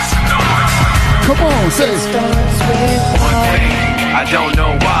can make some noise. Come on, say. One thing, I don't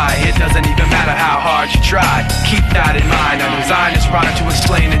know why. It doesn't even matter how hard you try. Keep that in mind. I designed this rhyme to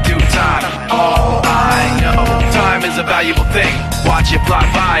explain in due time. All I know, time is a valuable thing. Watch it fly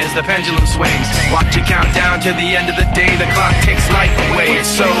by as the pendulum swings. Watch it count down to the end of the day. The clock takes life away. It's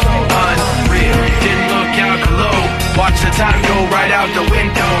so unreal. Didn't look out below. Watch the time go right out the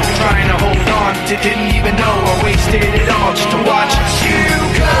window. Trying to hold on to didn't even know I wasted it all just to watch you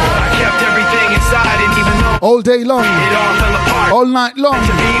go. I kept everything inside and even though all day long, it all fell apart. all night long,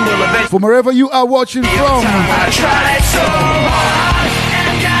 from wherever you are watching from. I tried so hard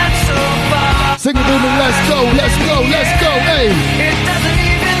and got so far. Sing it with me, let's go, hey. It doesn't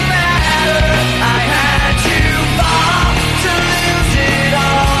even matter. I had to fall to lose it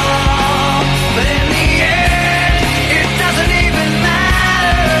all. But in the end, it doesn't even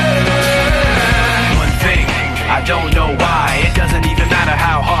matter. One thing, I don't know why. It doesn't even matter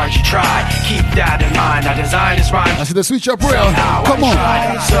how hard you try. Keep that in mind. I designed this rhyme. I see the switch up real. Come on.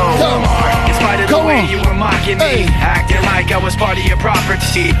 So hard. In spite of the way you were mocking me, acting like I was part of your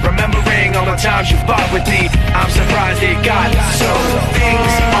property. Remembering all the times you fought with me, I'm surprised it got so.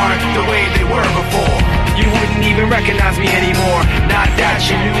 Things aren't the way they were before. You wouldn't even recognize me anymore. Not that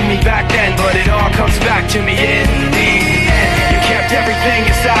you knew me back then, but it all comes back to me in the end. You kept everything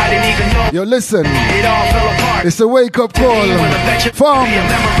inside, and even though yo, listen, it all fell apart. It's a wake-up call from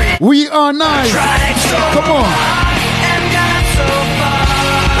We Are Nice. Come on.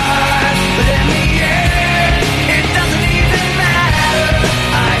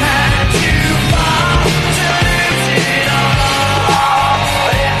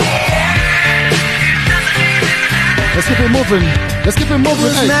 Let's keep it moving. Let's keep it moving.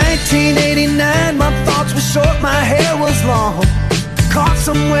 It was 1989. My thoughts were short. My hair was long. Caught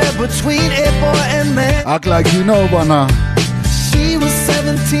somewhere between a boy and man. Act like you know, Bana. She was saying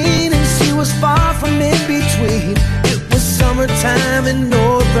 17 and she was far from in between. It was summertime in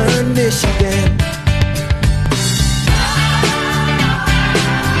northern Michigan.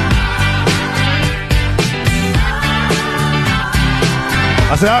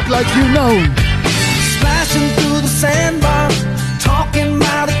 I say, act like you know. Splashing through the sandbar, talking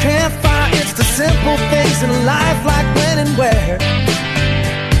by the campfire. It's the simple things in life, like when and where.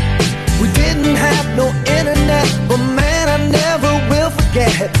 We didn't have no internet, but man, I never will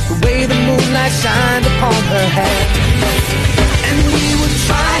forget the way the moonlight shined upon her head. And we were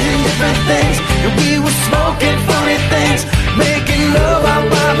trying different things, and we were smoking funny things, making love out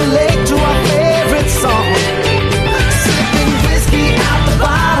by the lake to our favorite song. Sipping whiskey out the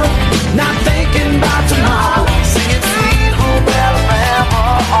bottle, not thinking about tomorrow, singing Sweet Home Alabama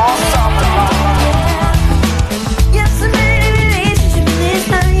all summer long. Yes, I made a relationship in this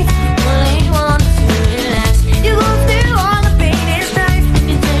life. Only want to relax. You go through all the pain in life.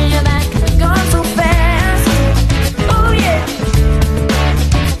 You turn your back, it's gone so fast. Oh yeah,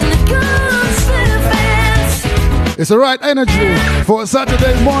 and it goes so fast. It's the right energy for a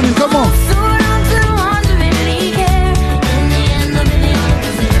Saturday morning. Come on. So don't you want to really care? In the end, the million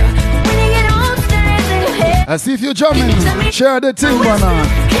is there. When you get upstairs in your head. I see if you're jamming. Share the thing, man.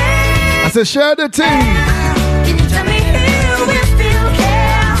 I said, share the thing. Can you tell me who will still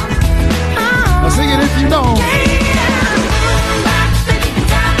care? I'll sing it if you know.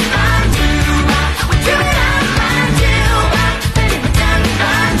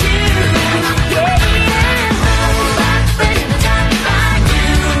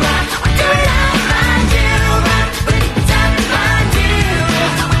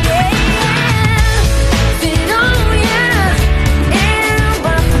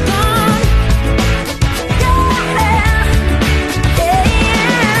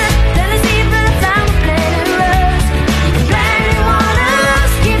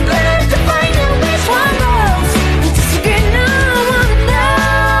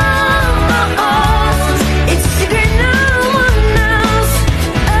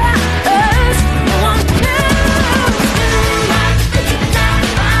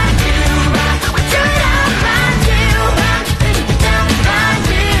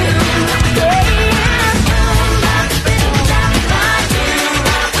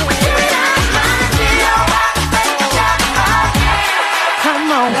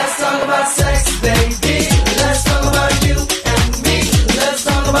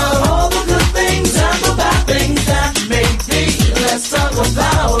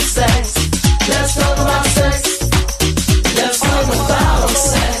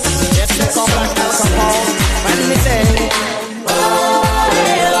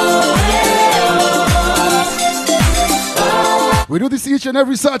 We do this each and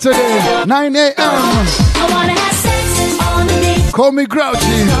every Saturday, 9 a.m. Call me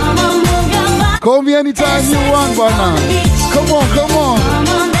Grouchy. Call me anytime you want, Bana. Come on, come on.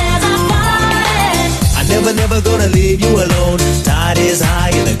 I never gonna leave you alone. Tide is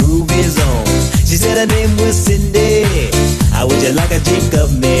high and the groove is on. She said her name was Cindy. How would you like a drink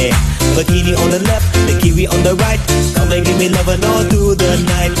of me? Bikini on the left, the kiwi on the right. Come and give me lovin' all through the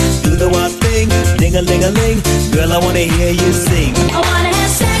night. Do the wild thing, ding-a-ling-a-ling. Girl, I wanna hear you sing. I wanna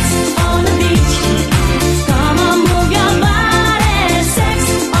have sex on the beach. Come on, move your body. Sex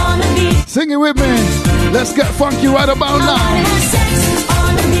on the beach. Sing it with me. Let's get funky right about now. I wanna have sex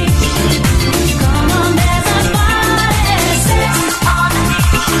on the beach. Come on, there's a body. Sex on the beach.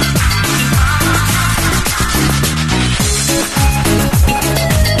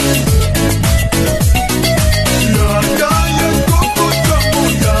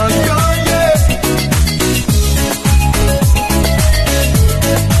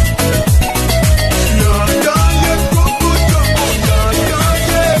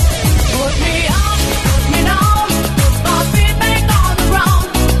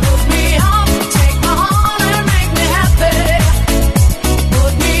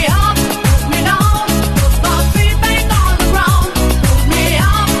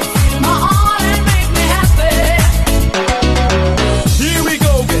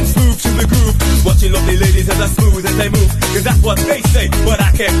 That's what they say, but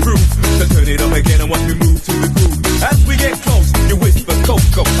I can't prove. So turn it up again and watch me move to the groove. As we get close, you whisper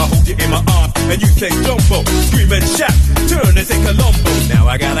Coco. I hold you in my arms and you say Jumbo. Scream and shout, turn and say Colombo. Now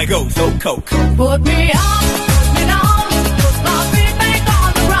I gotta go, so Coco. Put me up, put me down, put my feet back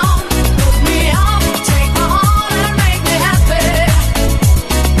on the ground. Put me up, take my heart and make me happy.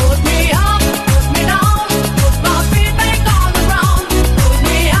 Put me up, put me down, put my feet back on the ground. Put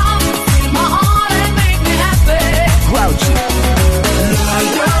me up, feel my heart and make me happy. Grouchy.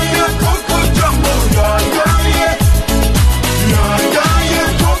 Yeah, yeah, Coco Jumbo. Yeah, yeah, yeah. Yeah, yeah, yeah.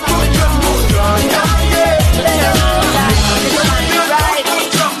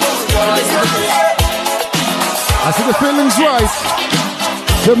 feeling's right.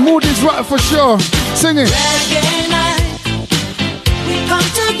 The mood is right for sure. Sing it. Reggae night, we come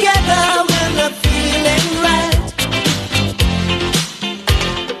together when the feeling right.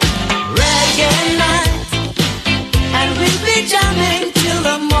 Reggae night, and we'll be jamming till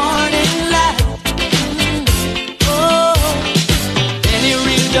the morning light. Oh, any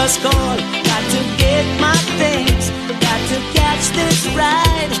ring just call. Got to get my things, got to catch this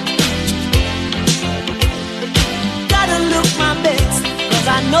ride. Gotta look my best, 'cause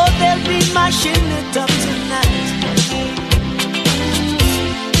I know they'll be mashing it up tonight.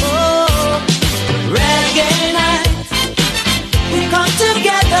 Oh, reggae night, we come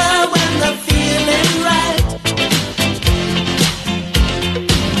together when the feeling right.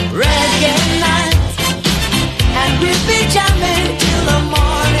 Reggae night, and we'll be jamming till the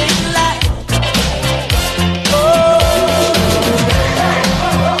morning light.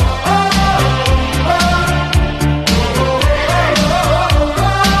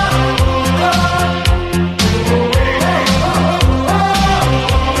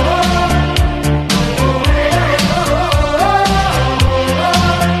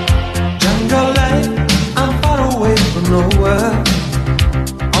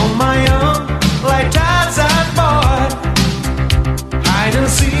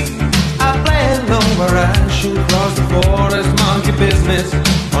 Across the forest, monkey business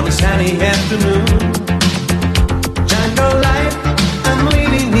on a sunny afternoon. Jungle life, I'm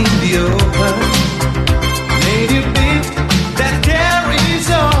leading in the open. Native beat that carries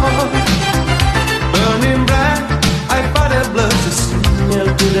on. Burning bright, I thought it blows a signal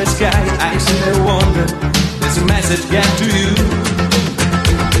to the sky. I said I wonder, there's a message get to you.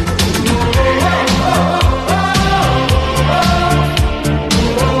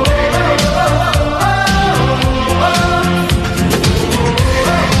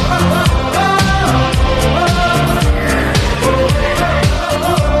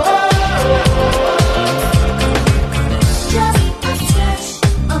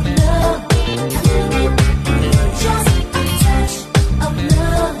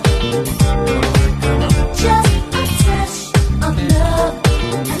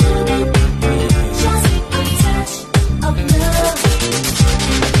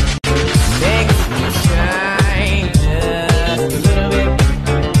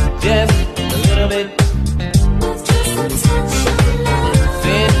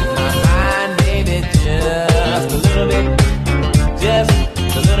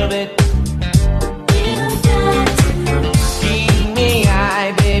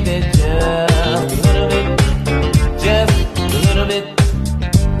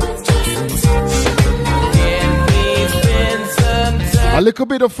 A little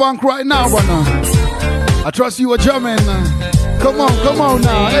bit of funk right now, Wanna. I trust you are jamming. Come on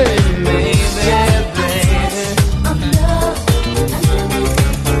now, hey.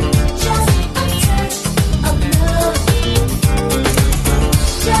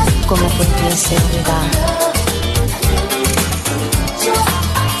 Como por ti seguridad.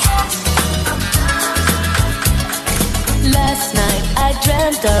 Last night I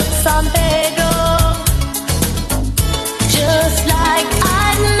dreamt of San Pedro. Just like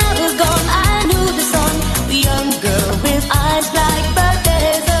I'd never gone, I knew the song. The young girl with eyes like the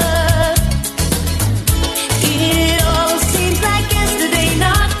desert. It all seems like yesterday,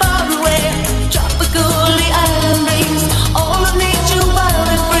 not far away. Tropically island breeze, all of nature wild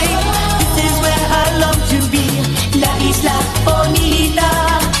and free. This is where I long to be, La Isla Bonita.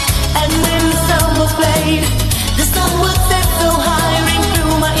 And when the song was played, the sun would set so high, ring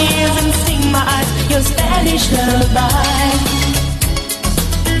through my ears and sting my eyes. Your Spanish lullaby.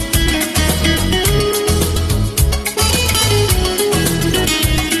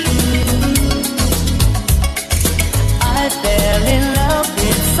 I fell in love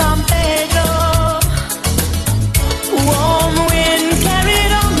with San Pedro. Warm wind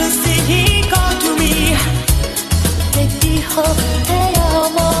carried on the sea. He called to me. Te dijo te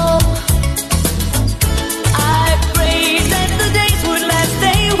amo. I prayed that the days would last.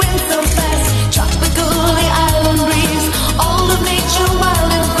 They went so fast. Tropically island breeze, all of nature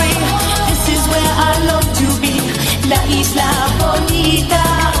wild and free. This is where I long to be, La Isla Bonita.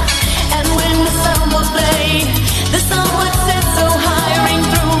 And when the sun was played, the sun would set so high, ring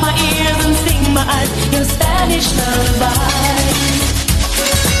through my ears and sting my eyes. Your Spanish lullaby.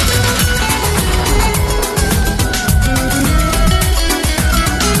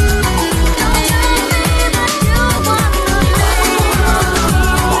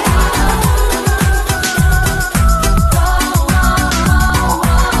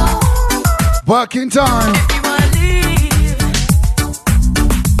 Back in time.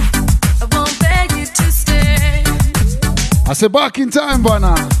 I won't beg you to stay. I said back in time,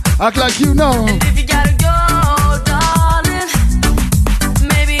 Bana. Act like you know. And if you gotta go, darling,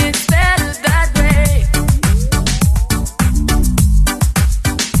 maybe it's better that way.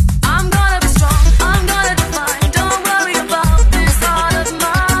 I'm gonna be strong, I'm gonna define. Don't worry about this part of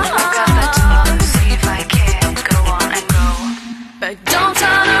my heart. See if I can go on and go. But don't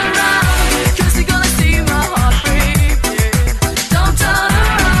turn around, 'cause you're gonna see my heart breaking. Don't turn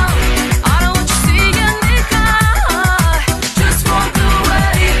around, I don't want you seeing me cry. Just walk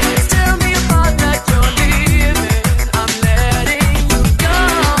away, tell me about that you're leaving. I'm letting you go,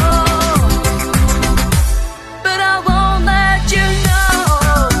 but I won't let you know.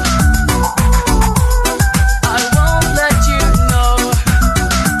 I won't let you know.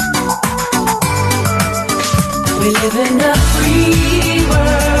 We live in a free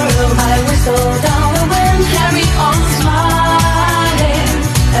world. I whistle down the wind, carry on smiling,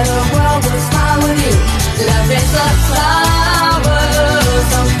 and the world will smile with you. Love is a flower,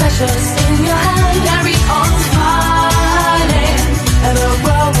 so precious in your hand. Carry on smiling, and the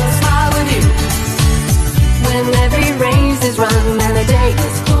world will smile with you. When every race is run and the day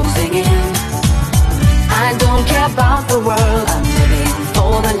is closing in, I don't care about the world, I'm living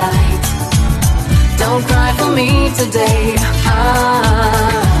for the light. Don't cry for me today.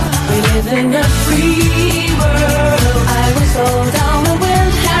 We live in a free world. I whistle down the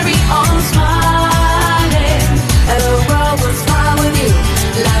wind, carry on smiling, and the world will smile with you.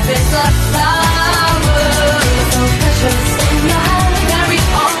 Life is a flower, so precious in your hand. Carry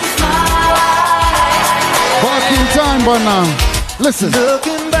on smiling. Back in time, Bana. Listen.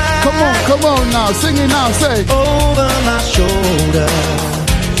 Come on now. Sing it now. Say. Over my shoulder,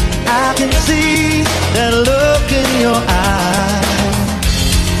 I can see that look in your eyes.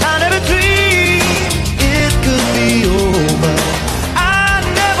 I never dreamed it could be over. I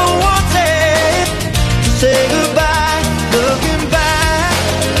never wanted to say goodbye. Looking back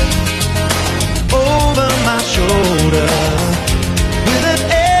over my shoulder, with an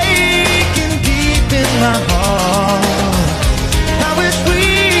aching deep in my heart, I wish we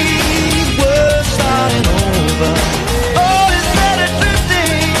were starting over. Oh, instead of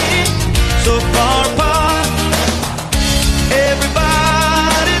drifting so far apart,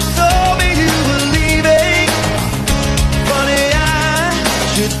 everybody told me you were leaving. Funny, I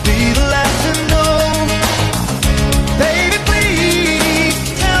should be the last to know. Baby, please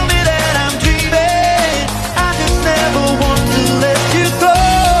tell me that I'm dreaming. I just never want to let you go.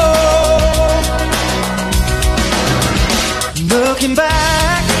 Looking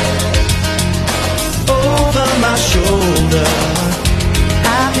back over my shoulder,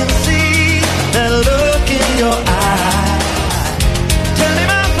 I can see that look in your eye, telling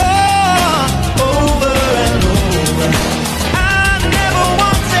my heart over and over. I never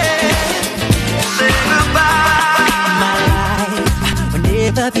wanted to say goodbye. My life will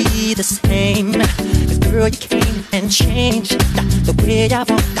never be the same. The girl you came and changed the way I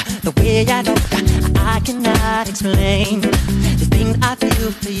walk, the way I look. I cannot explain the thing I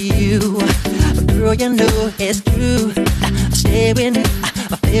feel for you. But girl, you know it's true. I'll stay with you,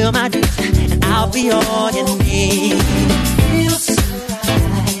 I'll feel my dreams, and I'll be all you need. Feels so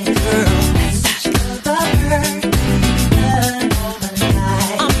right, girl. That's the hurt.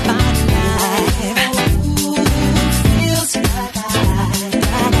 On my life. Feels right.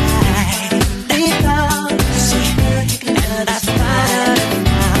 Deep down, and that's fine.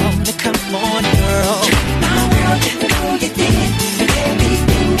 Now, come on, girl. My world, you know you did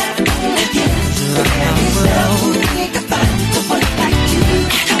everything I wanna give. Every cell need to find the one like you.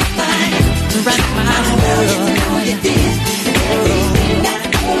 I'll find right, my world, you know you did everything I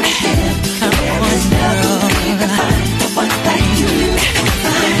wanna give. Every cell need to find the one like you. I'll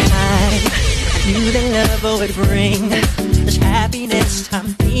find. I knew that love would bring this happiness to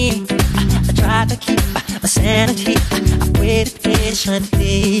me. I tried to keep my sanity. I waited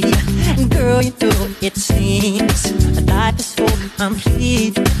patiently. And girl, you know it seems life is so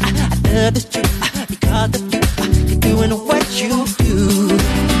complete. I love this truth because of you. You're doing what you do.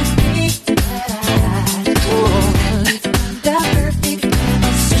 The perfect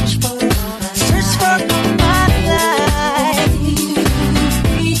search for my life.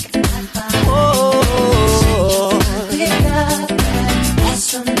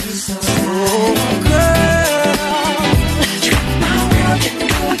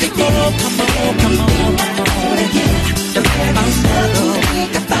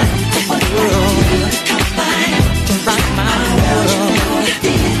 Come on.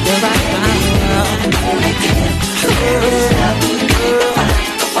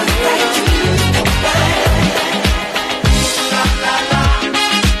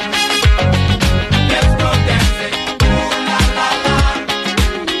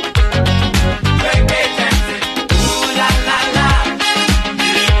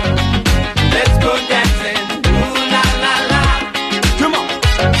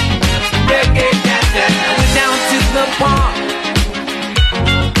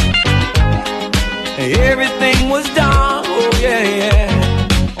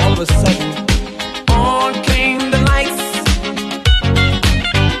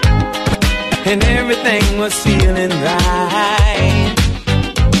 and everything was feeling right.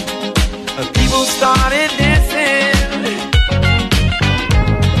 People started dancing.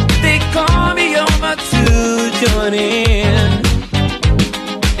 They called me over to join in.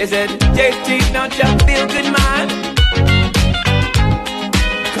 They said, JT, don't you feel good, man?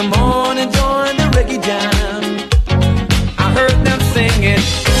 Come on and join the reggae jam. I heard them singing,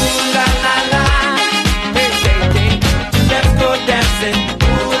 ooh la la la. Hey JT, let's go dancing.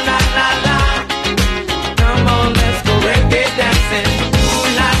 Ooh la la la. Come on, let's go reggae dancing. Ooh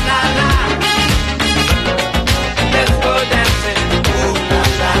la la la. Let's go dancing. Ooh la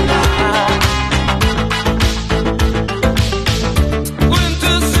la la. Went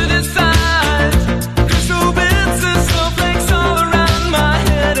to city side, crystal bits and snowflakes all around my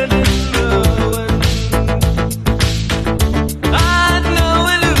head and in love. I'd no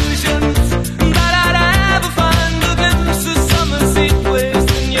illusions that I'd ever find a glimpse of summer sea place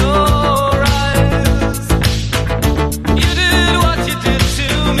in your eyes. You did what you did to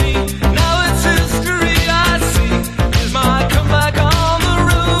me. Now it's history I see. Is my comeback on the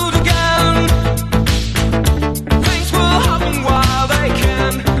road again? Things will happen while they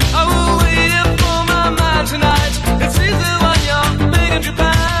can. I will wait for my man tonight. It's easy when you're big in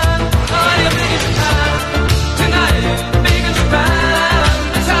Japan. Oh, you're big in Japan. Tonight, big in Japan.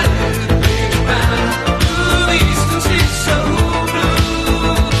 It's hot, big in Japan. Blue, the eastern seas so blue.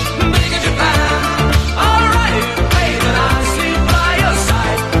 Big in Japan. Alright, babe, and I'll sleep by your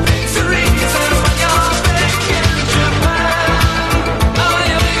side. Things are easy when you're big in Japan. Oh,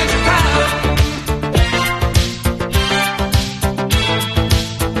 you're big in Japan.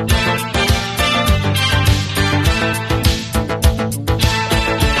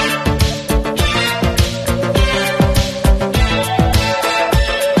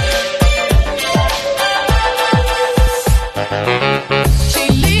 She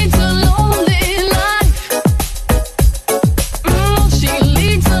leads a lonely life. She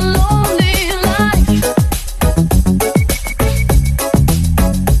leads a lonely life.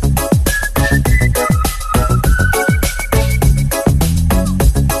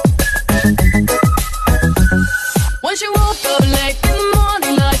 When she woke up late in the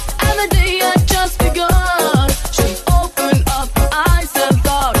morning light, and the day had just begun, she opened up her eyes and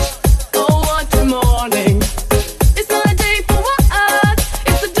thought, oh, what a morning. It's not a day for what?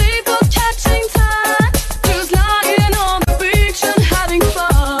 It's a day for catching time. Just lying on the beach and having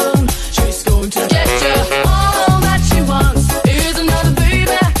fun. She's going to get you. All that she wants is another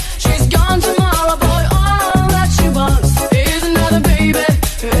baby. She's gone tomorrow, boy. All that she wants is another baby.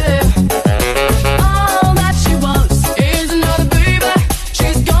 Yeah. All that she wants is another baby.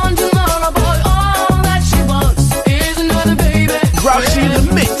 She's gone tomorrow, boy. All that she wants is another baby. Grouchy in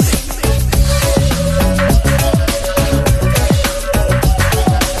the mix.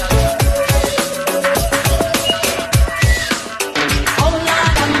 Oh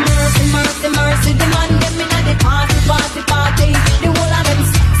Lord have mercy, mercy, mercy. The man them inna the party, party, party. The whole of them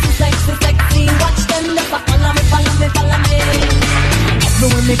sexy, sexy, sexy. Watch them never follow me, follow me, follow me.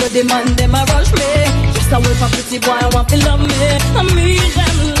 Everywhere me go, the man them a rush me. Just a wait for pretty boy, I want to love me. I need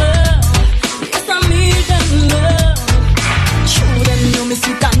them love. Yes, I need them love. Show them know me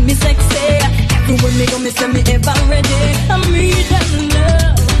sweet and me sexy. Everywhere me go, me say me ever ready. I need them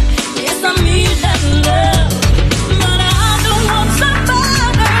love. Yes, I need them love. But I don't want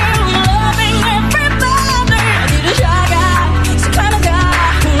somebody loving everybody. I need a shy guy, some kind of guy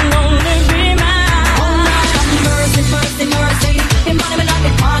who'll only be mine. Oh Lord have mercy, mercy, mercy. The man them inna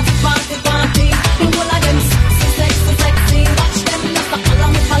the party, party, party. The whole of them sexy, sexy, sexy. Watch them never follow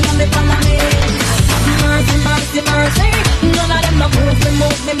me, follow me, follow me. Mercy, mercy, mercy. None of them no move me,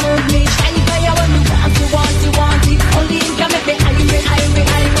 move me, move me. Shine fire when you want, you want, you want it. Only you can make me irate, irate,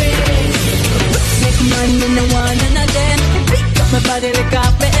 irate. Make money in the one and a day. Pick up my body, lick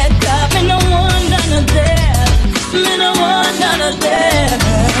up my head up. Me no one and a day. Me no one and a day.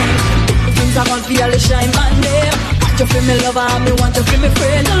 Things I want feel shine my name. Want you feel me lover, me want you feel me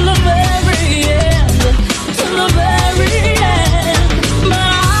friend. Till the very end, till the very end. But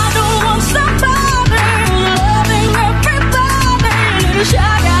I don't want somebody loving everybody. Little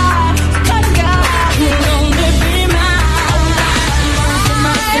shy guy, kind of guy who'll only be mine. Mercy,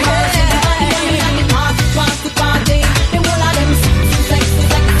 mercy, mercy. Party, party, party. The whole of them sexy, sexy,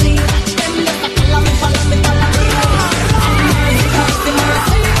 sexy. Watch them never follow me, follow me, follow me. Mercy, mercy,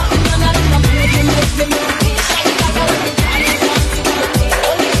 mercy. None of them no make me, make me, make me. Shine fire when you party, party, party.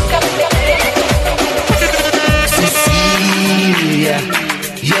 Only you can make me. Cecilia,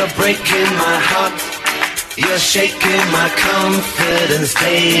 you're breaking my heart. You're shaking my confidence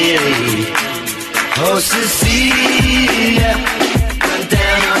daily. Oh, Cecilia, I'm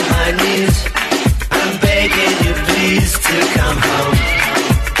down on my knees.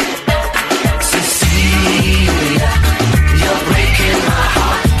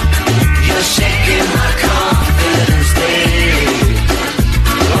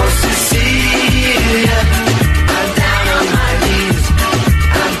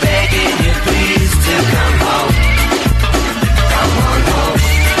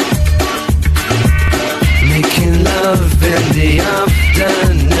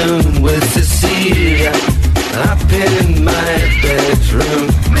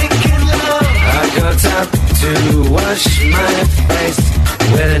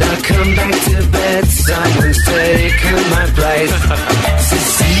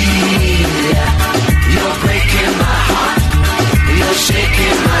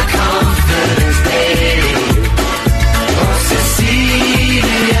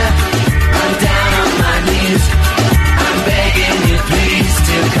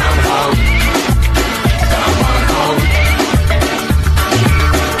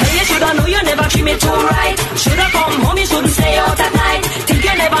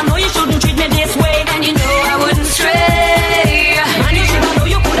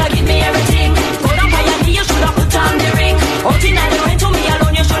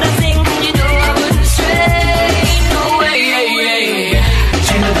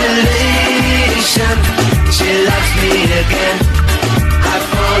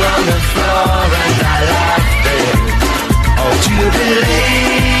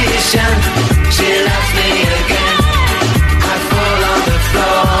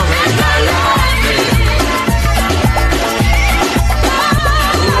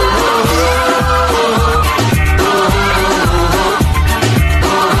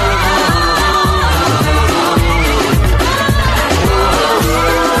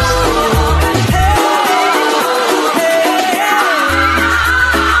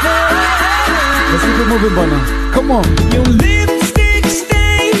 Let's keep it moving, Bana. Come on. Your lipstick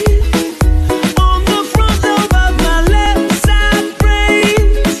stain on the front of my left side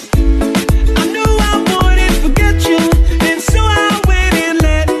frame. I knew I wouldn't forget you, and so I went and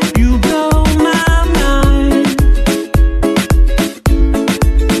let you blow my mind.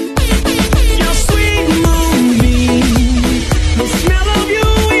 Your sweet moonbeam, the smell of you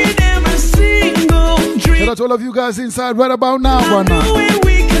in every single dream. Shout out to all of you guys inside right about now, Bana.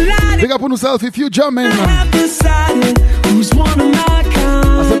 Big up on yourself if you jamming. Who's one of my kind?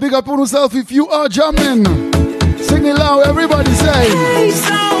 I said big up on yourself if you are jamming. Sing it loud, everybody say. Hey,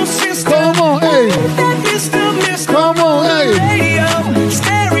 soul sister. Come on, hey. That Mr. Come on, hey. Radio,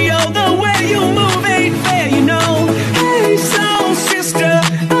 stereo, the way you move ain't fair, you know. Hey, soul sister,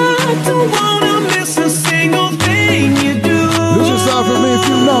 I don't wanna miss a single thing you do. Lose yourself for me if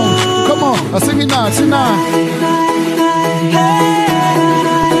you know. Come on, I sing it now, sing now.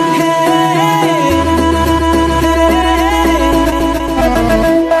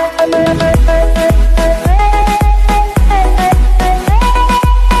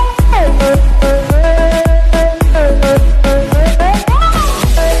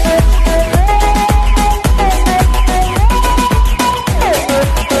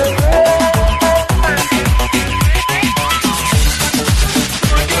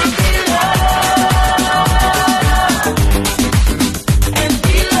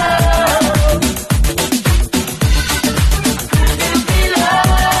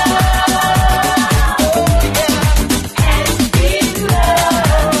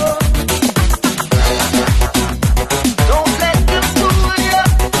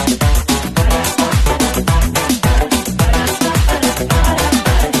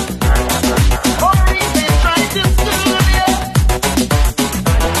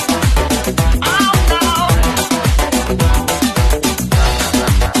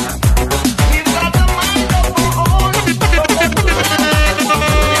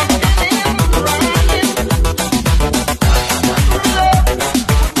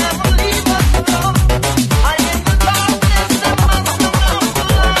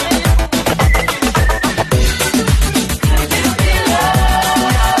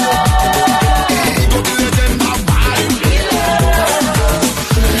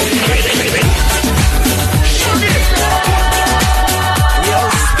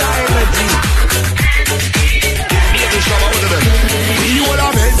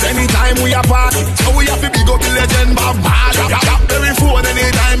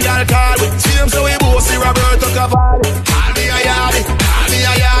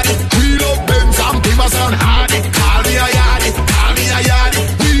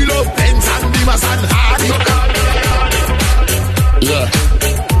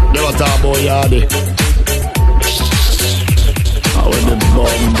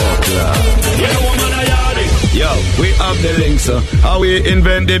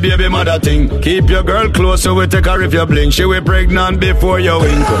 The baby mother thing. Keep your girl close so we take her if you blink. She will pregnant before you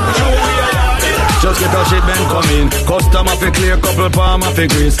wink. Just get her shit men come in. Custom of a clear couple palm of a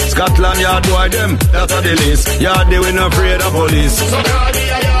grease. Scotland yard boy them, that's the list. Yard they we not afraid of police.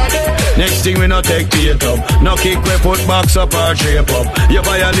 Next thing we not take paid up. No kick we put box up or shape up. You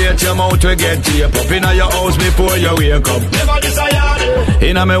violate your mouth we get tape up. Inna your house before you wake up. Never desire.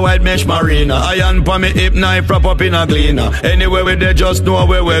 Inna me white mesh marina. Iron pa me hip knife prop up in a cleaner. Anywhere we dey just know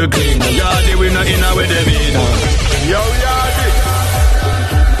we well clean. Yardy we not inna with them inna. Yo yardy.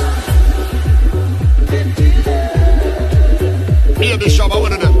 Baby shop, I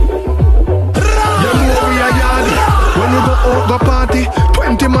wanna them. You know we are yardy. When you go out go party,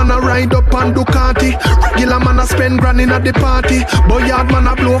 20 man a ride up on Ducati. Regular man a spend grand in at the party. But yard man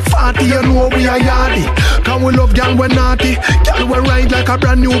a blow 40. You know we are yardy. Can we love y'all we naughty? Y'all we ride like a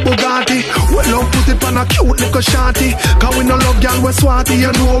brand new Bugatti. We love put it on a cute little shorty. Can we no love y'all we swatty?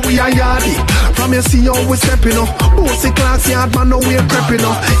 You know we are yardy. From you see how we stepping up. Bossy class yard man no we prepping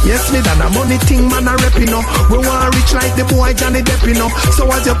up. Yes me than a money thing man a repping up. We want rich like the boy Johnny Depping up. So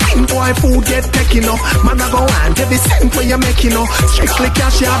as your pin boy food get taking up. Man a go on every cent for you making up. Strictly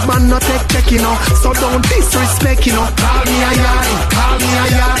cash yard man no take checking up. So don't disrespect you know. Call me a yardy, call me a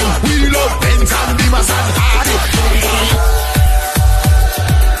yardy. We love Benz and Beamers and Hardy.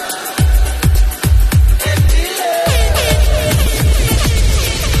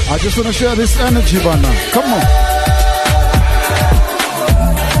 I just want to share this energy, Bana. Come on.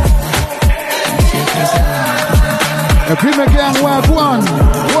 A Premier Gang, walk one.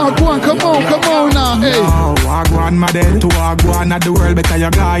 Come on now. Hey. Wagwan my dead. To Wagwan at the world, better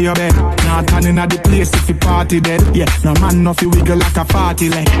you guy your bed. Not turning at the place if you party dead. Yeah, no man no fi wiggle like a party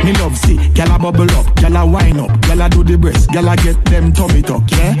leg. Me love see, gyal a bubble up, gyal a wine up, gyal a do the breast, gyal a get them tummy tuck,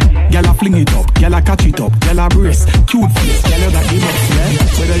 yeah. Gyal a fling it up, gyal a catch it up, gyal a brace, cute face, gyal you got the best, yeah.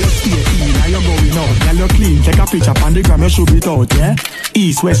 Whether you stay in or you going out, gyal you clean, take a picture on the gram, you should it out, yeah.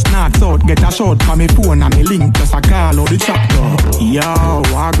 East, west, north, south, get a shot from me phone and me link, just a call out the chapter. Yo,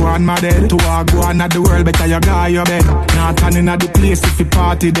 Wagwan my dead, to Wagwan at the world, better you guy your bed. Not turning at the place if you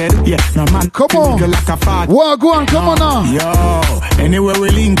party dead, yeah. No man, come on, like a fat. Wagwan, come on now. Yo, anywhere we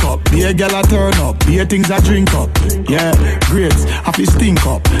link up, be a girl a turn up, be a things a drink up, yeah. Grapes, happy stink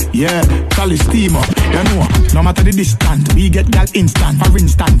up, yeah. College steam up, you know. No matter the distance, we get girl instant. For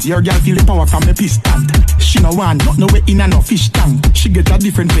instance, your girl feel the power from the piston. She no want not no way in and no fish tank. She get a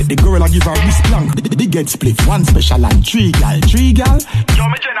different way, the girl a give her this plank. They get split, one special and three gal. Yo,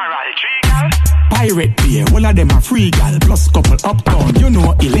 me general, three gal. Pirate beer, all of them are free gal. Plus couple uptown, you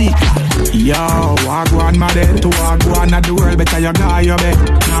know illegal. Yo, Wagwan my dead. To Wagwan at the world, better you guy your bed.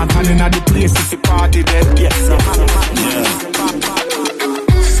 Not turning at the place if you party dead. Yeah,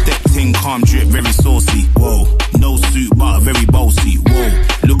 Step ting, calm drip, very saucy. Whoa, no suit but very bossy. Whoa,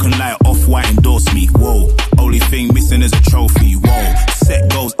 looking like Off-White endorse me. Whoa, only thing missing is a trophy. Whoa, set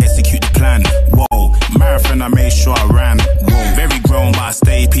goals, execute the plan. Whoa, marathon I made sure I ran. Whoa, very grown but I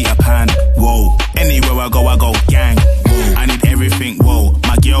stay Peter Pan. Whoa, anywhere I go gang. Whoa, I need everything. Whoa,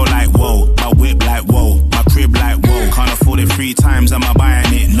 my girl like whoa, my whip like whoa, my crib like whoa. Can't afford it 3 times, am I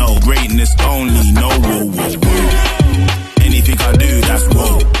buying it? No, greatness only. No, whoa, whoa, whoa. Anything I do, that's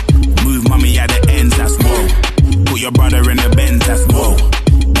whoa. Move mommy at the ends, that's whoa. Put your brother in the Benz, that's whoa.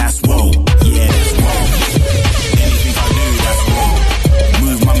 That's whoa, yeah, that's whoa. Anything I do, that's whoa.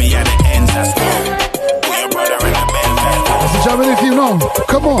 Move mommy at the ends, that's whoa. Put your brother in the Benz, that's whoa. Jamming if you know,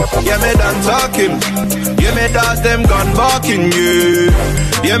 come on. Yeah, me done talking. Yeah, me does them gun barking, yeah.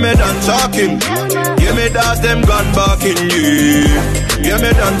 Yeah, me done talking. Yeah, me does them gun barking, yeah. Yeah,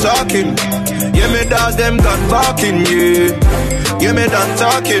 me done talking. Yeah, me does them gun barking, yeah. Yeah, me done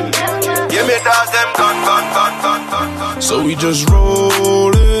talking. Yeah, me does them gun. So we just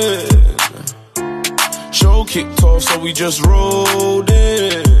rollin'. Show kicked off, so we just rolled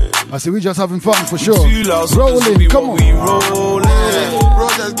in. I see we just having fun for sure. Rolling, come on. We rollin'. Bro,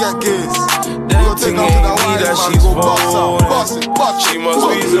 just get kids. That thing ain't me that she's falling. She must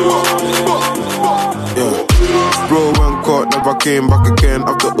be rolling. Yeah. Bro went caught, never came back again.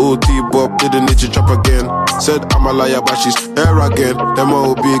 After OT Bob, didn't need to trap again. Said I'm a liar, but she's here again. Them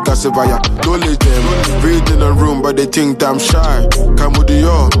all be Casavaya, don't let them. Read in the room, but they think I'm shy. Come with the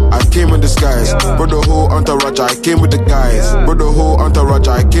yo, I came in disguise. Bro, the whole entourage, I came with the guys. Bro, the whole entourage,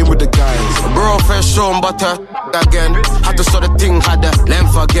 I came with the guys. Bro, fresh on butter again. Had to sort of thing, had the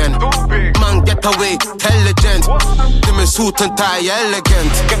length again. Man, get away, intelligent. Them in suit and tie,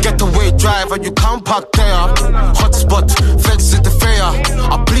 elegant. Get away, driver, you can't park there. Hotspot, feds is the fair.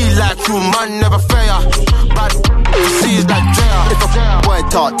 I bleed like you, man, never fair. Bad, you see it's like Drea. If a boy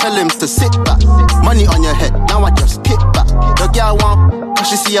talk, tell him to sit back. Money on your head, now I just kick back. The girl want, cause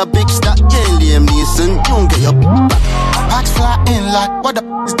she see a big stack. Yeah, Liam Neeson, you don't get your back. Packs fly in like, what the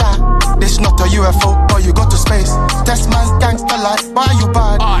is that? This not a UFO, or you go to space. Test man's gangster like, why you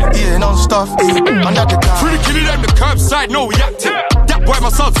bad? Eating on stuff, under the car. Free killing them the curbside, no reacting. That boy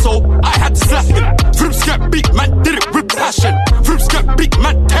myself, so I had to slap him. Fruits get beat, man, did it with passion. Fruits get beat,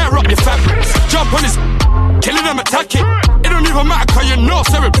 man, tear up your fabrics. Jump on his, killing them, attacking. It don't even matter, cause you know,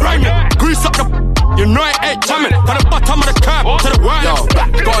 so it bring it. Grease up the, you know it ain't jamming. To the bottom of the curb, to the wire. Yo,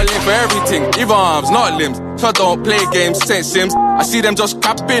 gotta live for everything, even arms, not limbs. So I don't play games, Saint Sims. I see them just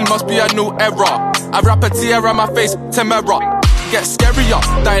capping, must be a new era. I wrap a tear on my face, Temera. Get scarier,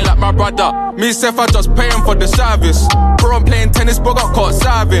 dying like my brother. Me self, I just paying for the service. Bro, I'm playing tennis, but got caught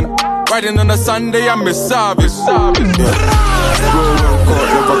serving. Riding on a Sunday, I miss service. Yeah. Bro, went caught,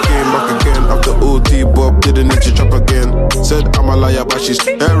 never came back again. After OT Bob, didn't need to trap again. Said I'm a liar, but she's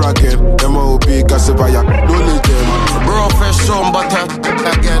here again. MOB, Casavaya, don't need them. Bro, fresh on butter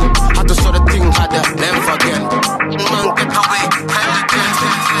again. Had to sort of thing, had the length again. Man, get away,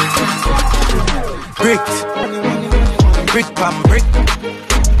 brick pam brick,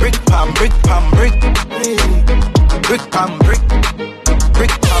 brick pam brick pam brick, brick pam brick,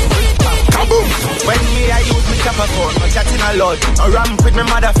 brick pam brick pam. Kaboom! When me I use me chopper phone, I chatting a lot. I ramp with me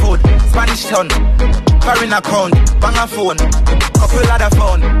mother food, Spanish town, foreign account, bang a phone, couple other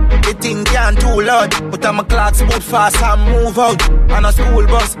phone. The thing can't too loud, but I'm a clock boot fast and move out. On a school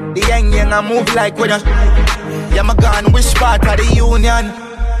bus, the young I move like when you. Yeah, my gun, which part of the union?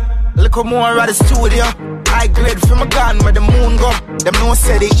 Look more at the studio. high grade from a gun where the moon go. Them no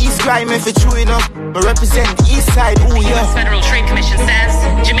say the East crime if it's true enough. But represent the East side, ooh yeah. U.S. Federal Trade Commission says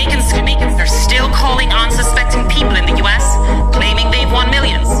Jamaicans are still calling unsuspecting people in the U.S., claiming they've won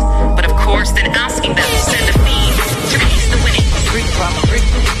millions. But of course, then asking them to send a fee to release the winning. Brick, pam, brick.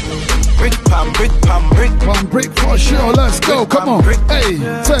 Brick, pam, brick, pam, brick. Pam, brick for sure, let's go, come on. Brick, hey,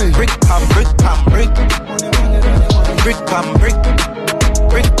 say. Brick, pam, brick, pam, brick. Brick, pam, brick.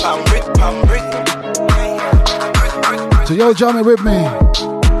 Brick, pam, brick, pam, brick. So yo, jamming with me.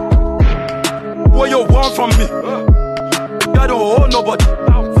 What you want from me? I don't owe nobody.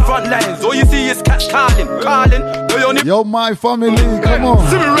 Front lines, all you see is cats calling. Yo, my family, come on.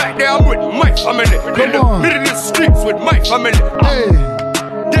 See me right there, I'm with my family. Come on. Middle of the streets with my family. Hey.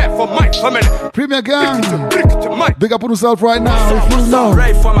 There for my family. Premier Gang. Big up on yourself right now, if you know.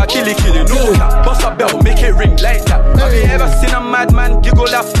 Right for my killy, no. Bust a bell, make it ring like that. Have you ever seen a madman giggle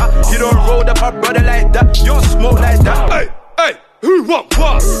after? You don't roll up a brother like that. You don't smoke like that. Hey, who want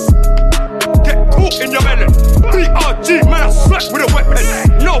what? Get caught in your melon. BRG, man, I slap with a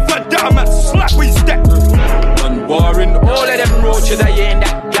weapon. No Van Damme, man, slap with his step. Unbarring all of them roaches, I ain't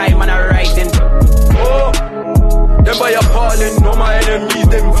that guy, man, I rising. Oh, them by appalling, no my enemies,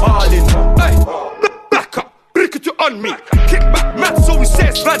 them falling. Hey, back up, break it on me. Kick back, man, so he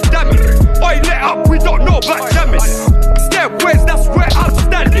says Van Damme. Oi, let up, we don't know about damage. Stairways, that's where I'm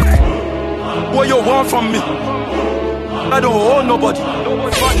standing. What you want from me? I don't owe nobody.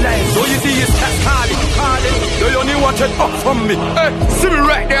 Front lines, all you see is cats calling. They only wanted up from me. Hey, see me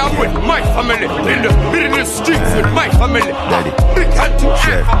right there, I'm with my family. In the middle of the streets with my family. Daddy, big hand to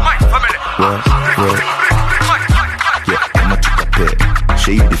hand for my family. Yeah, I'm a chick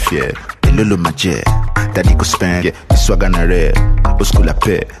J'ai eu des fiers, et le magie. Daddy go spend, yeah, the swag on a rare. Au school à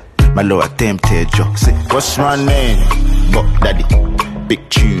paix, my low attempted joke. Say, what's my name? But daddy, big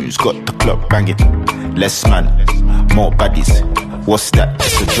tunes, got the club banging. Less man, more baddies. What's that?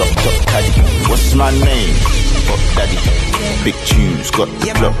 It's a drop top caddy. What's my name? But daddy, big tunes, got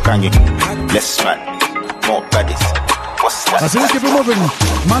the club banging. Less man, more baddies. What's that? I say we keep it moving.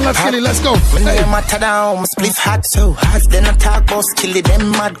 Man, let's kill it, let's go. When I matter down, my split hot so hot. Then I talk about kill it, them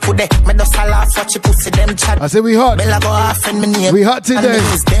mad could they? Me do laugh, watch you pussy, them chat. I say we hot. Bella go off and me name. We hot today. And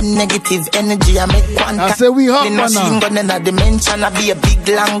use them negative energy, I make one. I say we hot, man. Machine gun in a dimension, I be a big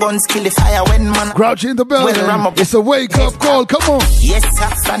long gun, skill the fire when man. Grouch in the building. It's a wake up call, come on. Yes,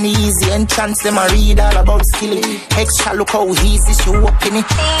 that's an easy entrance, them I read all about skilly. Extra look how easy she walk in it.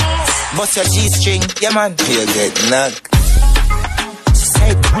 Bust your G-string, yeah man. You get knocked.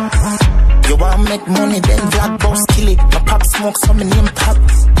 You want make money, then black boss kill it. My pop smoke, so my name pop.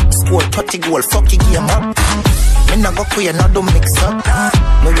 Score 30 goal, fuck your game up. Me no go queer, no do mix up.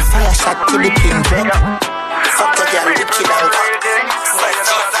 No you fire shot to the pin drop. Fuck the girl, the kid out.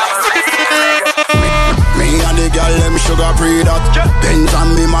 Me and the girl, them sugar free that. Benz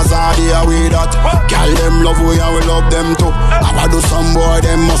and me Mazda, away that. Girl, them love we and we love them too. I do some boy,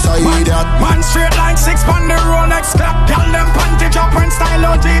 them must I eat that. Man straight like 6 on the Rolex clap. Girl, them panty chop and style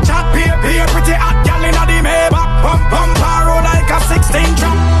OG chat. Be pretty hot, girl inna the Maybach. Pump roll like a 16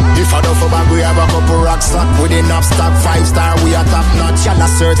 drum. If I do for bag, we have a couple rock stock. With enough stock, 5-star, we are top notch. Y'all a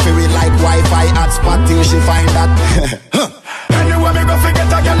search for we like Wi-Fi hotspot till she find that. Anyway, me go forget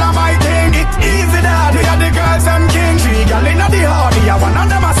a girl on my thing. It's easy that we are the girls and king. 3 girl inna the hardy, I one of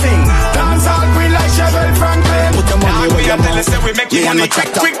them a sing. Dance all queen like Chevelle Franklin. Put the money where your mouth. We make Me and money my chat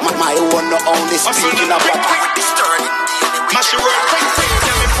up. My one no only speaking of what I started. Mash your world,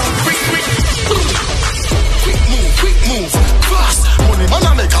 quick move, fast. Money man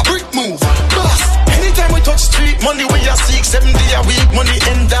I make a brick move, fast. Anytime we touch street, money we a seek 7 days a week, money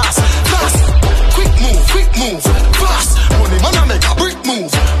in das, fast. Quick move, fast. Money man I make a brick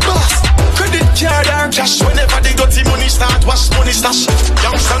move, fast. Credit card and cash whenever the dirty money start, wash money stash.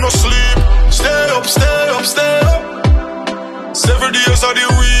 Youngster no sleep, stay up. 7 days of the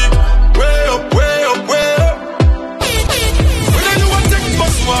week, way up. Whether you want take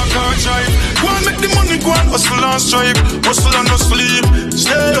bus, walk or drive, go and make the money, go and hustle and strive. Hustle and no sleep,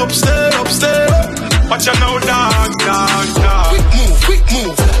 stay up. Watch out now, dog. Quick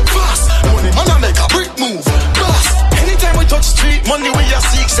move, fast. Money man I make a brick move, fast. Anytime we touch street, money we a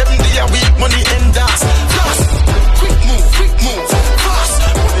seek 7 days a week, money in das, fast. Quick move, fast.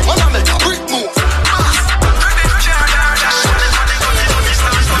 Money man I make a brick move, fast.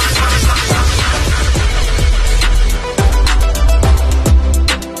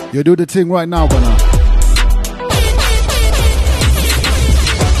 You do the thing right now, Bana.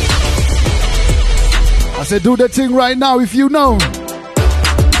 I said do the thing right now if you know.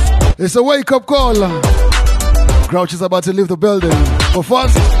 It's a wake-up call. Grouch is about to leave the building. But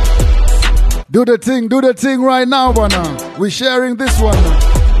first, Do the thing right now, Bana. We're sharing this one.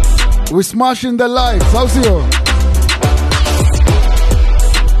 We're smashing the lights. How's you?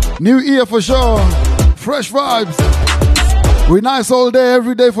 New year for sure. Fresh vibes. We nice all day,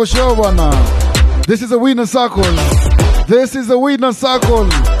 every day for sure, Bana. This is a winner circle. This is a winner circle.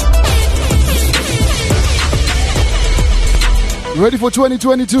 Ready for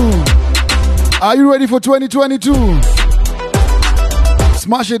 2022? Are you ready for 2022?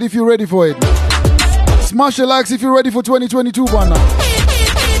 Smash it if you're ready for it. Smash the likes if you're ready for 2022, Bana.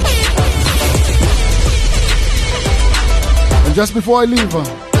 And just before I leave,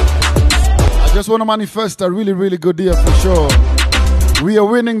 I just want to manifest a really, really good year for sure. We are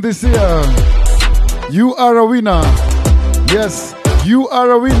winning this year. You are a winner. Yes, you are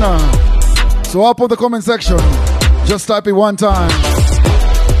a winner. So up on the comment section, just type it one time.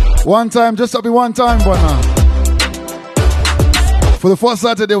 One time, just type it one time, Bana. For the first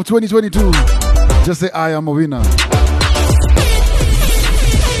Saturday of 2022, just say, I am a winner.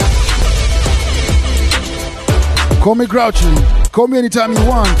 Call me Grouchy. Call me anytime you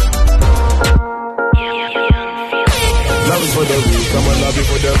want. Love is for the weak, I'ma love you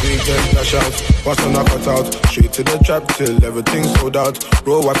for the weekend. Dash out, what's on a cut out? Straight to the trap till everything's sold out.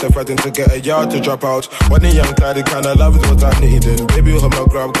 Bro, after fighting to get a yard to drop out. When the young tidy kinda love is what I need. And baby, hold my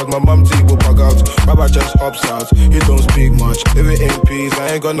grab, cause my mom teeth will bug out. Baba just hops out, he don't speak much. Living in peace,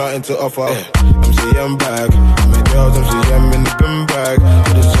 I ain't got nothing to offer. MCM back, my girls, MCM in the bin bag.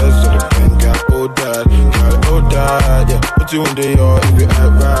 For the sets of the pen, got old dad, yeah. Put you in the yard if you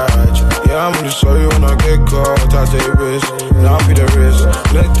act right. Yeah, I'm gonna show you when I get caught. I take risks, now I'll be the risk.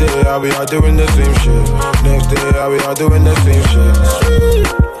 Next day I'll be out doing the same shit. Next day I'll be out doing the same shit.